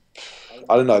 Um,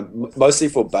 I don't know, mostly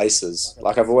for basses.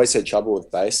 Like I've always had trouble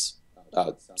with bass,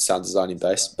 sound designing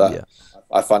bass, yeah, but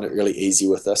I find it really easy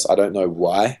with this. I don't know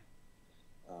why.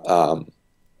 Um,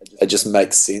 it just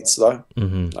makes sense though,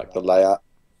 like the layout.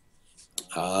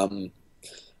 Um,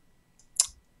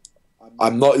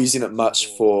 I'm not using it much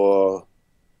for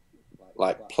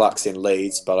like plucks and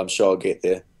leads, but I'm sure I'll get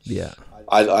there. yeah,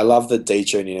 I love the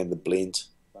detuning and the blend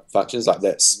functions. Like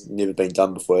that's never been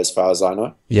done before, as far as I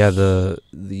know. yeah. The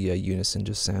unison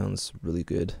just sounds really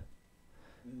good.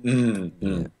 Yeah.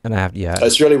 And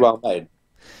It's really well made.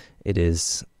 it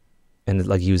is. And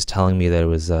like he was telling me that it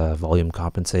was volume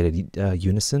compensated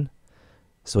unison,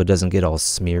 so it doesn't get all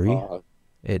smeary.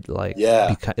 It like Yeah,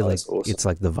 like that's awesome. it's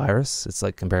like the virus. It's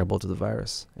like comparable to the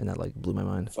virus, and that like blew my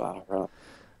mind. Far right.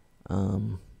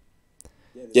 Um,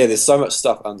 Yeah, there's so much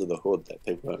stuff under the hood that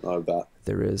people don't know about.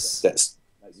 there is, That's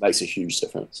makes a huge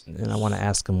difference. and I want to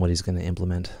ask him what he's going to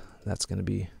implement. That's going to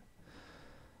be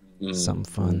something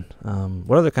fun.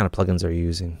 What other kind of plugins are you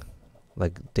using,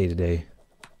 like day to day?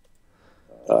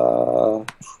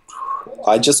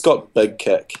 I just got Big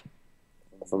Kick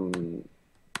from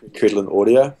Credlin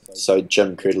Audio. So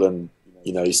Jim Credlin,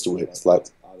 used to work with like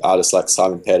artists like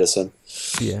Simon Patterson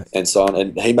Yeah, and so on.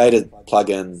 And he made a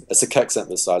plugin. It's a kick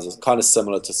synthesizer, kind of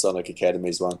similar to Sonic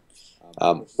Academy's one,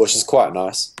 which is quite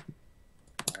nice.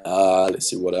 Let's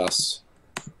see what else.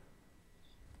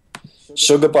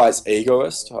 Sugar Bites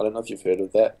Egoist. I don't know if you've heard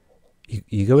of that,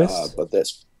 Egoist. but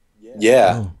that's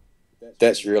Oh,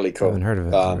 that's really I cool. haven't heard of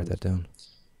it. I'll write that down.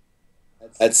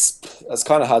 It's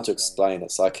kind of hard to explain.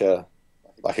 It's like a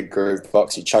groove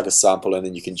box. You chuck a sample and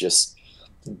then you can just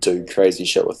do crazy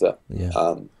shit with it.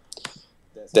 Yeah,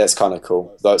 That's kind of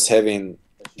cool. Though it's having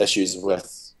issues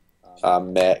with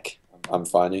Mac, I'm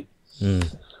finding.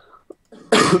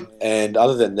 And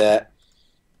other than that,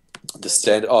 the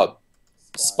standard. Oh,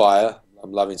 Spire.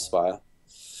 I'm loving Spire.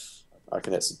 I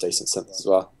reckon that's a decent synth as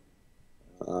well.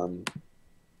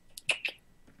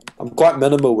 I'm quite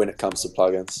minimal when it comes to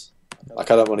plugins.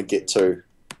 Like I don't want to get too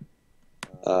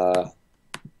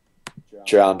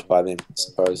drowned by them, I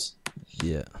suppose.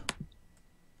 yeah.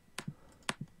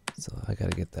 So I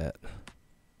gotta get that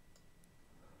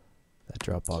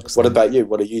Dropbox. What thing. about you?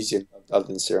 What are you using other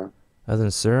than Serum? Other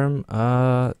than Serum,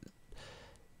 I'm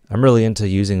really into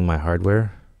using my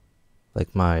hardware,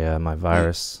 like my my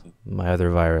virus, my other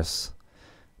virus,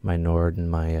 my Nord, and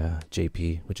my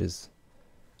JP, which is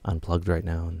unplugged right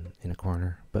now in a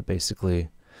corner. But basically,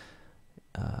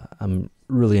 I'm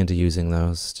really into using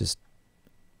those, just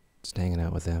hanging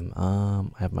out with them. I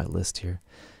have my list here.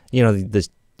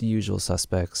 The usual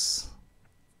suspects,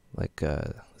 like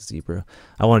Zebra.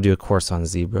 I want to do a course on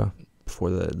Zebra before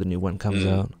the new one comes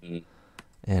out.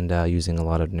 And using a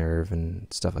lot of Nerve and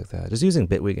stuff like that. Just using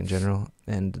Bitwig in general,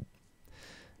 and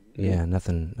yeah,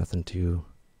 nothing too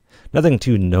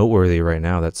noteworthy right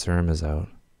now that Serum is out.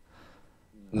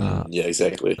 Yeah,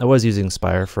 exactly. I was using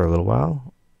Spire for a little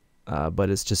while, but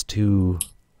it's just too,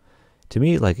 to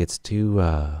me, like it's too,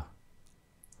 I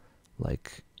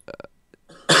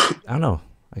don't know.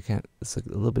 I can't. It's like a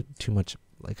little bit too much,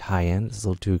 like high end. It's a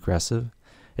little too aggressive.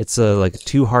 It's like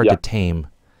too hard to tame.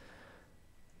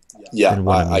 Yeah, Than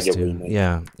what I'm I used get to. what you mean.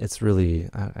 Yeah, it's really,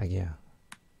 yeah.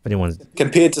 If anyone's,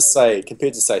 Compared to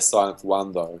say Silent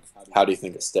One though, how do you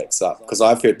think it stacks up? Because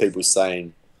I've heard people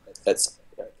saying it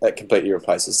completely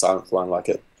replaces Silent One. Like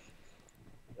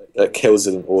it kills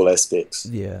it in all aspects.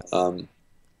 Yeah. Um,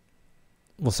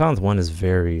 Well, Silent 1 is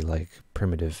very like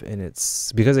primitive, and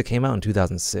it's because it came out in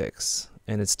 2006,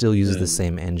 and it still uses the mm,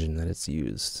 same engine that it's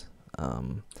used.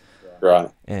 Um, right.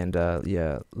 and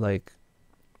yeah, like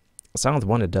Silent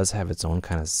 1, it does have its own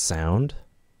kind of sound.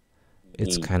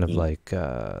 It's Mm, kind of mm, like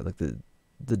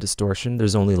the distortion.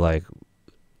 There's only like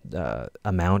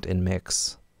amount and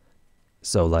mix,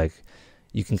 so like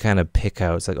you can kind of pick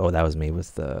out. It's like, oh, that was made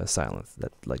with silent.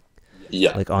 That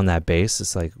yeah. like on that bass,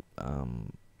 it's like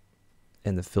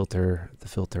and the filter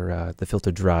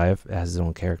drive has its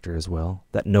own character as well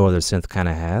that no other synth kind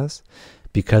of has,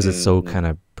 because it's Mm, so mm, kind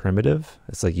of primitive.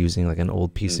 It's like using like an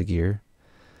old piece mm. of gear.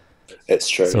 It's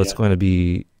true. So Yeah. it's going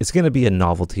to be a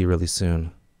novelty really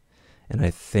soon, and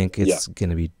I think Yeah. it's going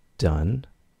to be done.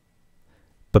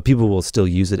 But people will still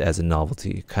use it as a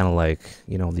novelty, kind of like,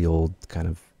 you know, the old kind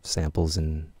of samples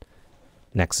in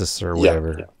Nexus or Yeah.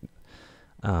 whatever. Yeah.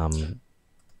 Um,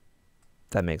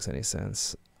 that makes any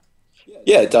sense.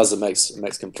 Yeah. It does. It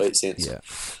makes complete sense. Yeah.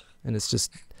 And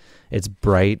it's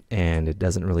bright and it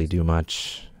doesn't really do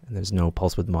much. And there's no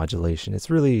pulse width modulation. It's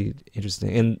really interesting.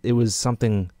 And it was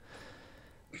something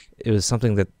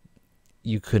that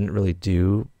you couldn't really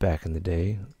do back in the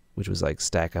day, which was like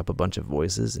stack up a bunch of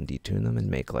voices and detune them and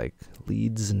make like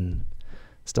leads and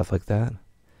stuff like that.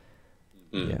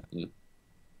 Mm, Yeah. mm.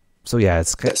 So yeah,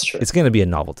 That's true. it's going to be a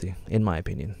novelty in my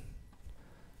opinion,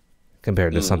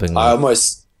 compared to something I like,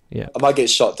 almost, yeah. I might get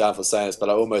shot down for saying this, but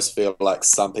I almost feel like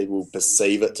some people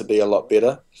perceive it to be a lot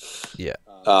better Yeah.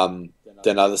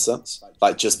 than other synths,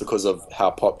 like just because of how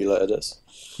popular it is.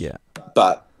 Yeah.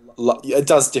 But it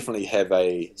does definitely have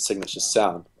a signature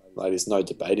sound. Like there's no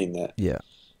debating that. Yeah.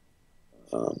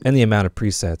 Um, And the amount of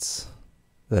presets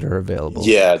that are available.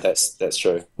 yeah, that's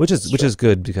true. Which That's is true.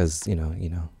 good because,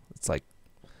 it's like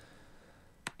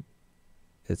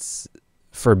it's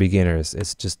for beginners,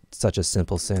 it's just such a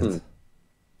simple synth.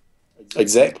 Mm,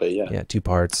 exactly. Yeah. Yeah, 2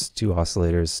 parts, 2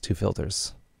 oscillators, 2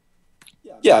 filters.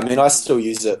 Yeah. I mean, I still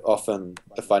use it often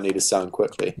if I need to sound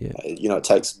quickly. Yeah. It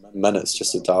takes minutes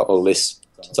just to dial or less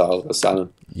to dial a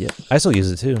sound. Yeah. I still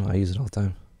use it too. I use it all the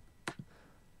time.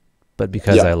 But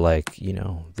because Yeah. I like,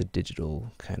 the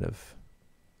digital kind of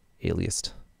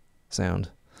aliased sound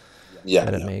Yeah.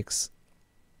 that it Yeah. makes.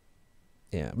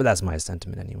 Yeah, but that's my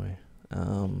sentiment anyway.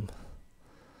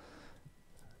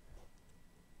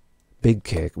 Big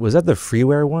Kick. Was that the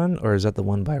freeware one, or is that the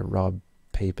one by Rob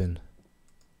Papin?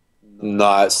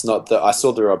 No, it's not the. I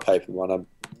saw the Rob Paper one. I'm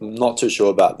not too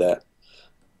sure about that.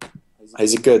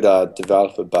 He's a good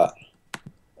developer, but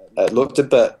it looked a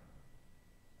bit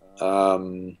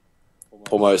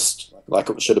almost like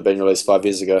it should have been released 5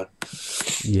 years ago.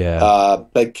 Yeah.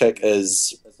 Big Kick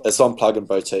it's on Plugin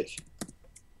Boutique,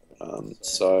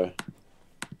 so I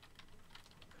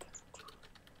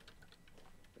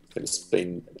think it's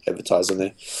been advertised on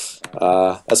there.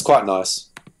 It's quite nice,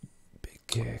 Big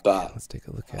Kick. but Let's take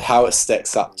a look at it. how it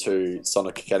stacks up to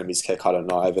Sonic Academy's Kick, I don't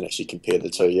know. I haven't actually compared the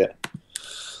two yet.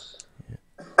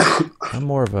 I'm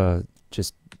more of a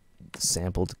just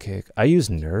sampled kick. I use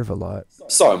Nerve a lot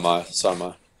So am I. So am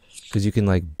I. because you can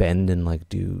like bend and like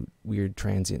do weird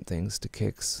transient things to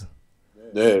kicks.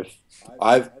 Nerve.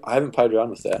 I haven't played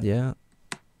around with that. Yeah,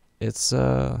 it's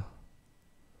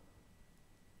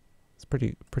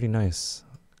pretty nice.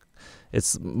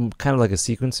 It's kind of like a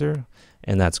sequencer,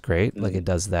 and that's great. Like it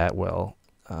does that well.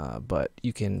 But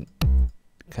you can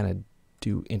kind of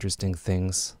do interesting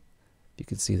things. You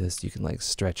can see this. You can like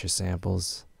stretch your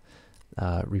samples,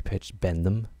 repitch, bend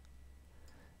them,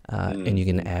 and you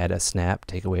can add a snap,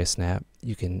 take away a snap.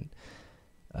 You can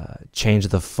change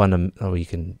the fundamental.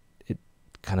 It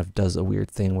kind of does a weird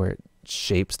thing where it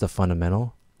shapes the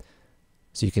fundamental,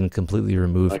 so you can completely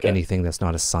remove anything that's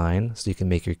not a sine. So you can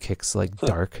make your kicks like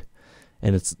dark,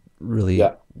 and it's really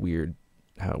weird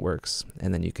how it works.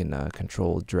 And then you can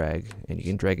control drag, and you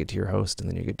can drag it to your host, and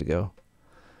then you're good to go.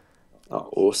 Oh,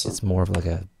 awesome. It's more of like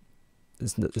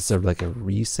it's sort of like a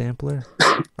resampler,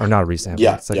 or not a resampler.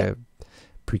 Yeah, It's like a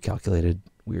pre-calculated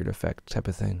weird effect type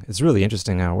of thing. It's really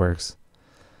interesting how it works,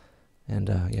 and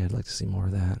yeah, I'd like to see more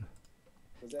of that.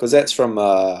 Because that's from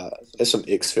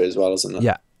Xfer as well, isn't it?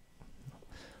 Yeah,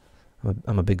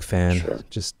 I'm a big fan. Sure.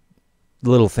 Just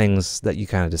little things that you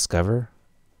kind of discover,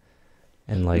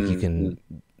 and like you can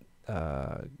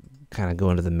kind of go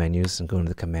into the menus and go into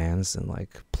the commands and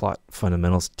like plot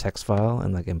fundamentals text file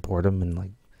and like import them and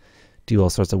like do all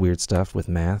sorts of weird stuff with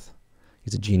math.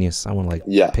 He's a genius. I want to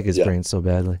like pick his brain so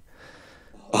badly.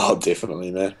 Oh,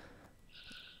 definitely, man.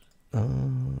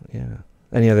 Yeah.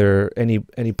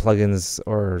 Any plugins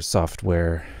or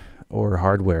software or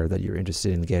hardware that you're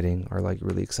interested in getting or like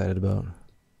really excited about?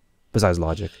 besides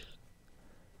Logic?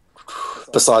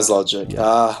 Besides Logic,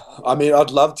 Yeah. I mean,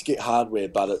 I'd love to get hardware,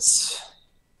 but it's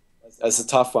a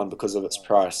tough one because of its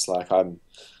price. Like, I'd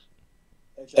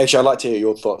like to hear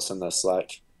your thoughts on this.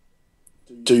 Like,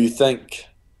 do you think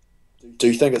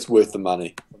it's worth the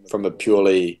money from a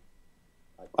purely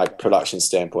like production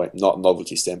standpoint, not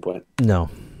novelty standpoint? No,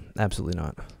 absolutely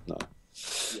not. No.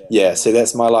 Yeah, see,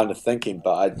 that's my line of thinking.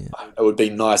 But Yeah. it would be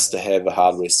nice to have a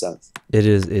hardware synth. It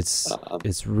is.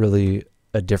 It's really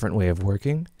a different way of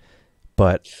working,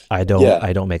 but I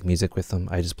don't make music with them.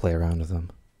 I just play around with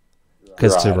them.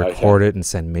 Because to record it and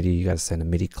send MIDI, you got to send a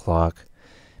MIDI clock,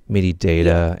 MIDI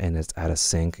data, and it's out of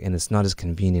sync, and it's not as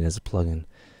convenient as a plugin.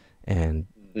 And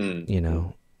you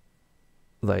know,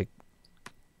 like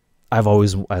I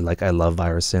love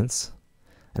virus synths,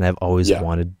 and I've always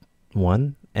wanted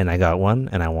one, and I got one,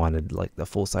 and I wanted like the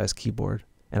full size keyboard,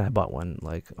 and I bought one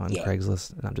like on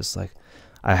Craigslist, and I'm just like,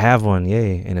 I have one,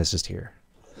 yay, and it's just here.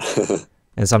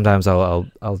 And sometimes I'll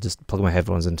just plug my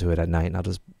headphones into it at night, and I'll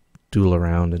just doodle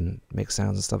around and make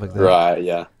sounds and stuff like that. Right.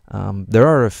 Yeah. There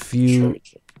are a few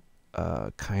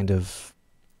kind of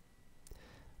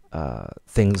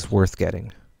things worth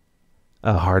getting.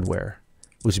 Hardware,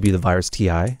 which would be the Virus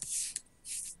TI,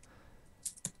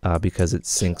 because it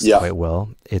syncs quite well.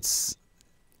 It's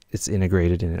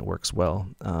integrated and it works well.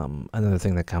 Another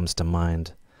thing that comes to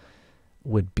mind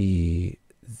would be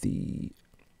the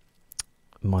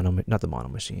not the Mono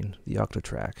Machine, the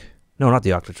Octatrack. No, not the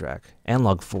Octatrack.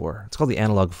 Analog 4. It's called the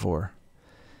Analog 4,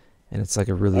 and it's like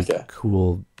a really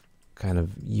cool kind of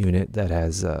unit that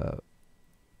has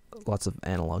lots of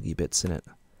analog-y bits in it.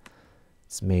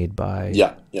 It's made by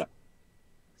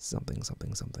something.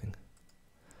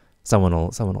 Someone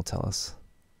will tell us.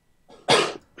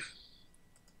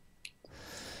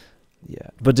 Yeah,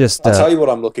 but just I'll tell you what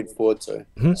I'm looking forward to.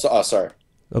 Sorry.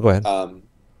 Oh, go ahead.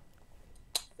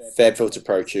 FabFilter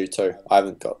Pro Q2. I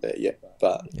haven't got that yet,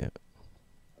 but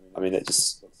I mean, it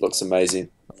just looks amazing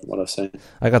from what I've seen.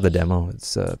 I got the demo.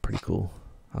 It's pretty cool.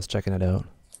 I was checking it out.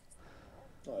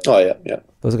 Oh yeah.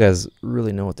 Those guys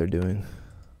really know what they're doing.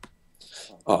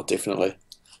 Oh, definitely.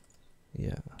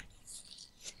 Yeah.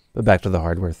 But back to the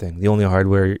hardware thing. The only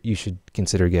hardware you should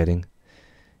consider getting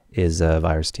is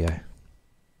Virus TI.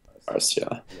 Virus TI.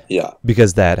 Yeah.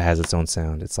 Because that has its own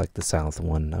sound. It's like the South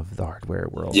one of the hardware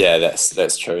world. Yeah,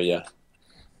 that's true. Yeah.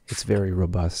 It's very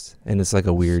robust, and it's like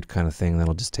a weird kind of thing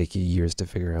that'll just take you years to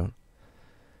figure out.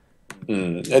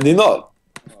 And they're not.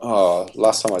 Oh,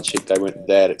 last time I checked, they weren't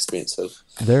that expensive.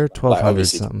 They're 1,200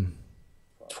 something.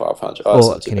 1,200. Oh,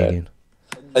 well, Canadian.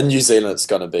 In New Zealand, it's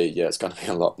gonna be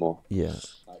a lot more. Yeah.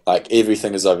 Like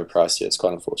everything is overpriced here. It's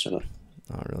quite unfortunate.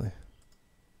 Oh, really?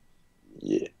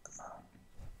 Yeah.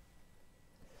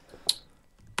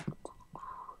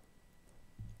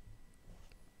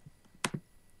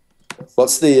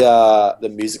 What's the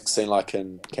music scene like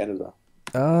in Canada?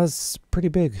 It's pretty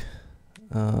big.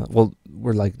 Well,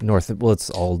 we're like it's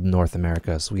all North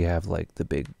America, so we have like the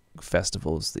big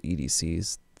festivals, the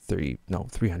EDCs,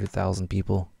 300,000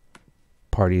 people,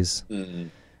 parties,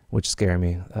 which scare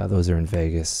me. Those are in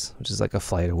Vegas, which is like a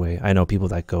flight away. I know people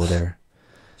that go there.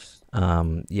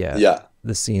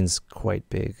 The scene's quite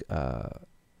big.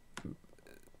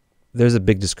 There's a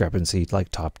big discrepancy, like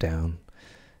top down,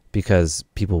 because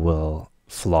people will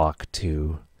flock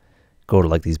to go to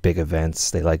like these big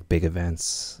events. They like big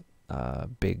events,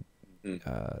 big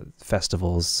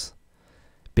festivals,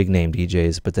 big name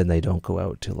DJs, but then they don't go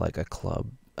out to like a club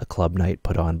night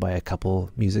put on by a couple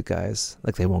music guys.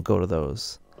 Like they won't go to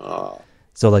those.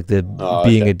 So like being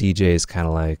a DJ is kind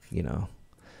of like, you know,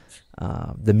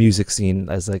 the music scene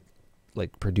as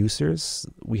like producers,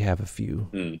 we have a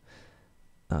few.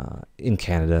 In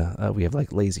Canada, we have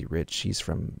like Lazy Rich. He's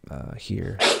from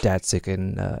here. Datsik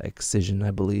and Excision,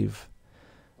 I believe,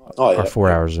 are 4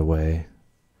 hours away.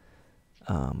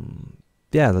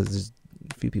 There's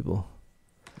a few people.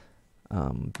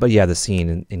 But yeah, the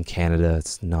scene in Canada,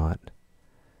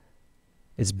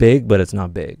 it's big, but it's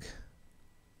not big.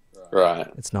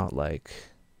 Right. It's not like,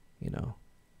 you know,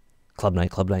 club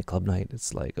night.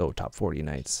 It's like, top 40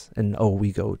 nights. And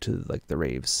we go to like the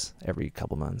raves every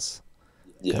couple months.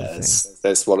 Yeah,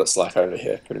 that's what it's like over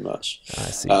here, pretty much. I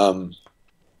see.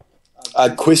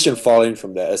 A question following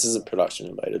from that. This isn't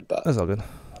production related, but that's all good.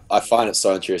 I find it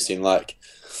so interesting. Like,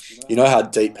 you know how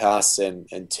deep house and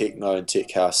techno and tech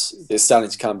house, they're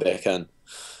starting to come back in,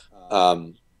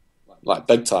 like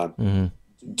big time. Mm-hmm.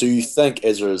 Do you think,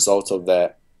 as a result of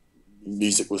that,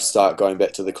 music will start going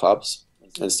back to the clubs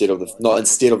instead of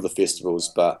the festivals?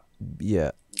 But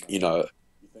yeah, you know,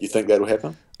 you think that'll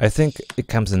happen? I think it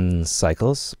comes in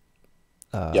cycles.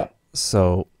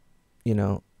 So, you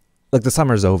know, like the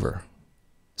summer's over.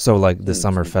 So like the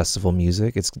summer festival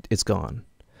music, it's gone.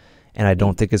 And I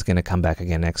don't think it's going to come back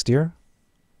again next year.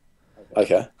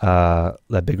 Okay.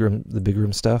 The big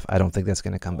room stuff, I don't think that's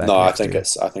going to come back No, next year.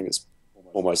 I think it's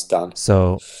almost done.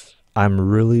 So I'm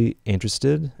really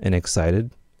interested and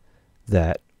excited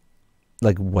that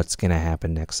like what's going to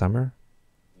happen next summer.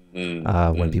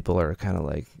 When people are kind of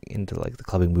like into like the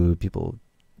clubbing mood, people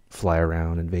fly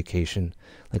around and vacation,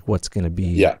 like what's going to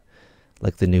be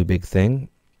like the new big thing.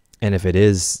 And if it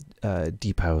is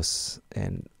deep house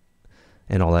and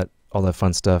all that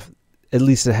fun stuff, at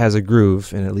least it has a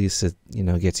groove, and at least it, you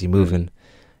know, gets you moving.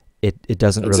 It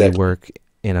doesn't really work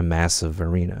in a massive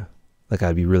arena. Like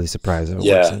I'd be really surprised if it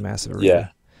works in a massive arena. Yeah.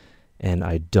 And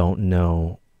I don't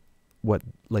know what,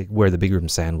 like, where the big room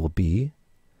sound will be.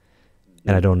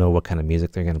 And I don't know what kind of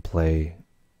music they're going to play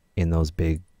in those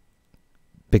big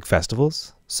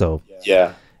festivals. So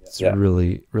it's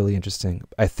really, really interesting.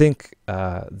 I think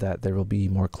that there will be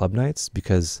more club nights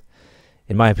because,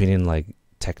 in my opinion, like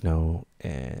techno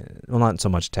and, well, not so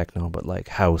much techno, but like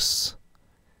house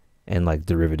and like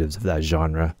derivatives of that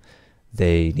genre,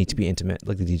 they need to be intimate.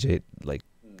 Like the DJ, like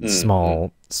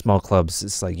small clubs,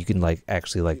 it's like you can like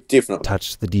actually like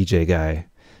touch the DJ guy,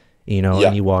 you know,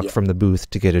 and you walk from the booth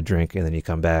to get a drink and then you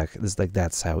come back. It's like,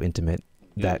 that's how intimate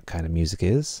that kind of music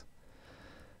is.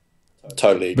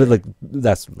 Totally. But like,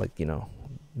 that's like, you know,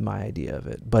 my idea of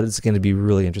it, but it's going to be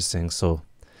really interesting. So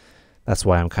that's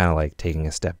why I'm kind of like taking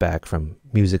a step back from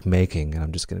music making, and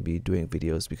I'm just going to be doing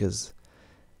videos because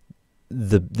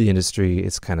the industry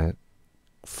is kind of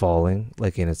falling,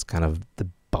 like, and it's kind of, the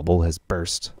bubble has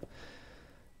burst.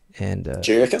 And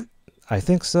do you reckon? I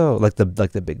think so. Like the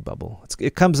big bubble.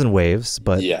 It comes in waves,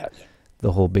 but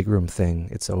the whole big room thing,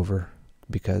 it's over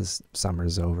because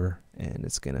summer's over and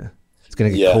it's gonna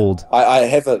get cold. I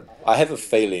have a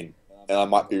feeling, and I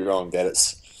might be wrong, that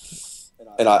it's,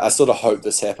 and I sort of hope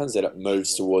this happens, that it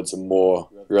moves towards a more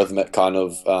rhythmic kind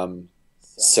of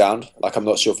sound. Like, I'm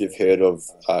not sure if you've heard of,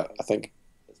 I think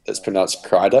it's pronounced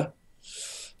Kreider.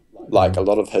 Like a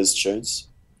lot of his tunes,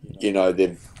 you know,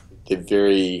 they're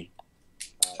very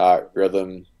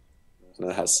rhythm. I don't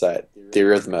know how to say it. They're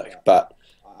rhythmic, but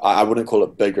I wouldn't call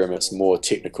it big room. It's more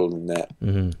technical than that.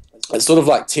 It's sort of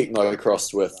like techno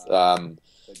crossed with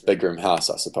big room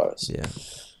house, I suppose. Yeah.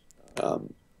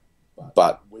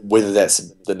 But whether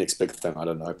that's the next big thing, I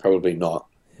don't know. Probably not.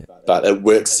 But it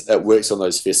works. It works on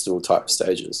those festival type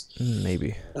stages.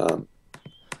 Maybe. I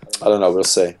don't know. We'll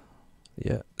see.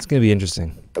 Yeah, it's gonna be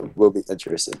interesting. It will be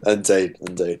interesting. Indeed.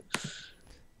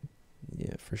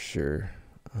 Yeah, for sure.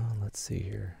 Let's see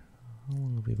here. How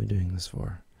long have we been doing this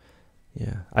for?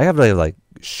 Yeah, I have like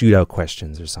shootout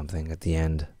questions or something at the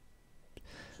end.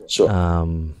 Sure.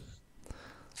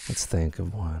 Let's think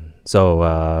of one.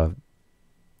 So,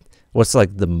 what's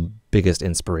like the biggest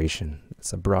inspiration?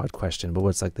 It's a broad question, but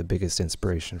what's like the biggest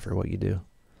inspiration for what you do?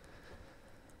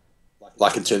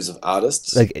 Like in terms of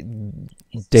artists? Like,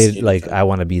 I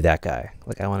want to be that guy.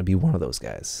 Like, I want to be one of those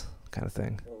guys, kind of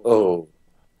thing. Oh.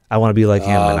 I want to be like him,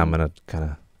 and I'm gonna kind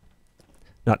of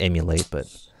not emulate, but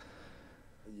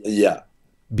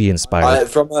be inspired.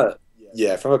 From a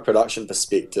production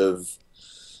perspective,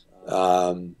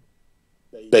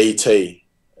 BT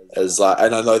is like,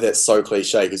 and I know that's so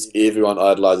cliche because everyone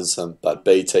idolizes him, but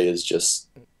BT is just,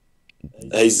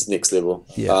 he's next level.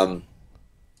 Yeah.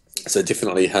 So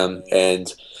definitely him,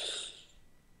 and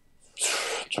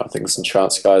I'm trying to think of some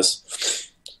trance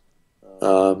guys.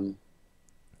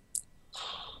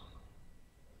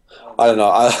 I don't know.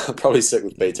 I'll probably stick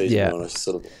with BT. To be honest,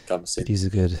 sort of comes in. He's a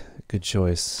good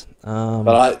choice.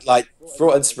 But I like,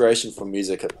 for inspiration from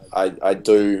music, I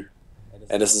do,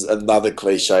 and this is another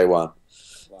cliche one.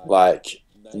 Like,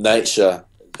 nature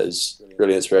is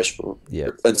really inspirational.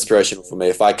 Inspirational for me.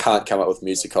 If I can't come up with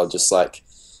music, I'll just like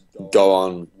go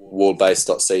on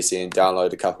wallbase.cc and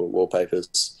download a couple of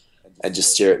wallpapers and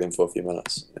just stare at them for a few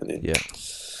minutes, and then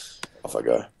off I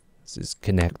go. Just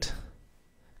connect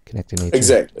to nature.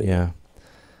 Exactly. Yeah.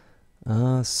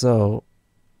 So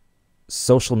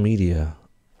social media,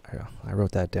 I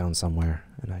wrote that down somewhere,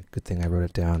 and good thing I wrote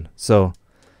it down. So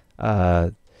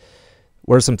what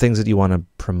are some things that you want to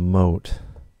promote?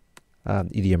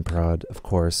 EDM Prod, of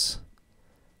course.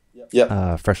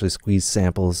 Freshly squeezed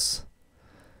samples.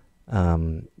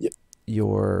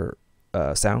 Your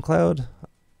SoundCloud.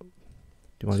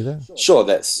 Do you want to do that? Sure,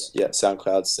 that's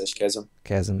SoundCloud / Khazm.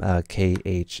 Khazm,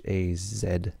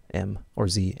 KHAZM or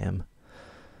ZM.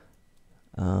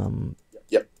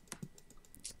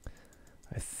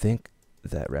 I think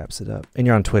that wraps it up. And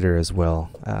you're on Twitter as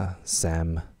well,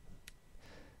 Sam.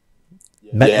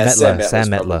 Sam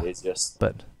Metla. Easiest.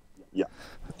 But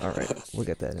All right, we'll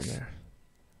get that in there.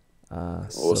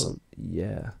 So Awesome.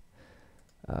 yeah,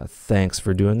 thanks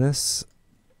for doing this.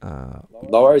 No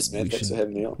worries, man. We Thanks for should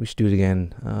having me on. we should do it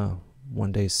again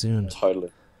one day soon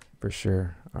Totally. for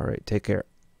sure. All right, take care.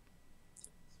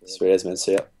 Sweet as, man.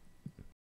 See ya.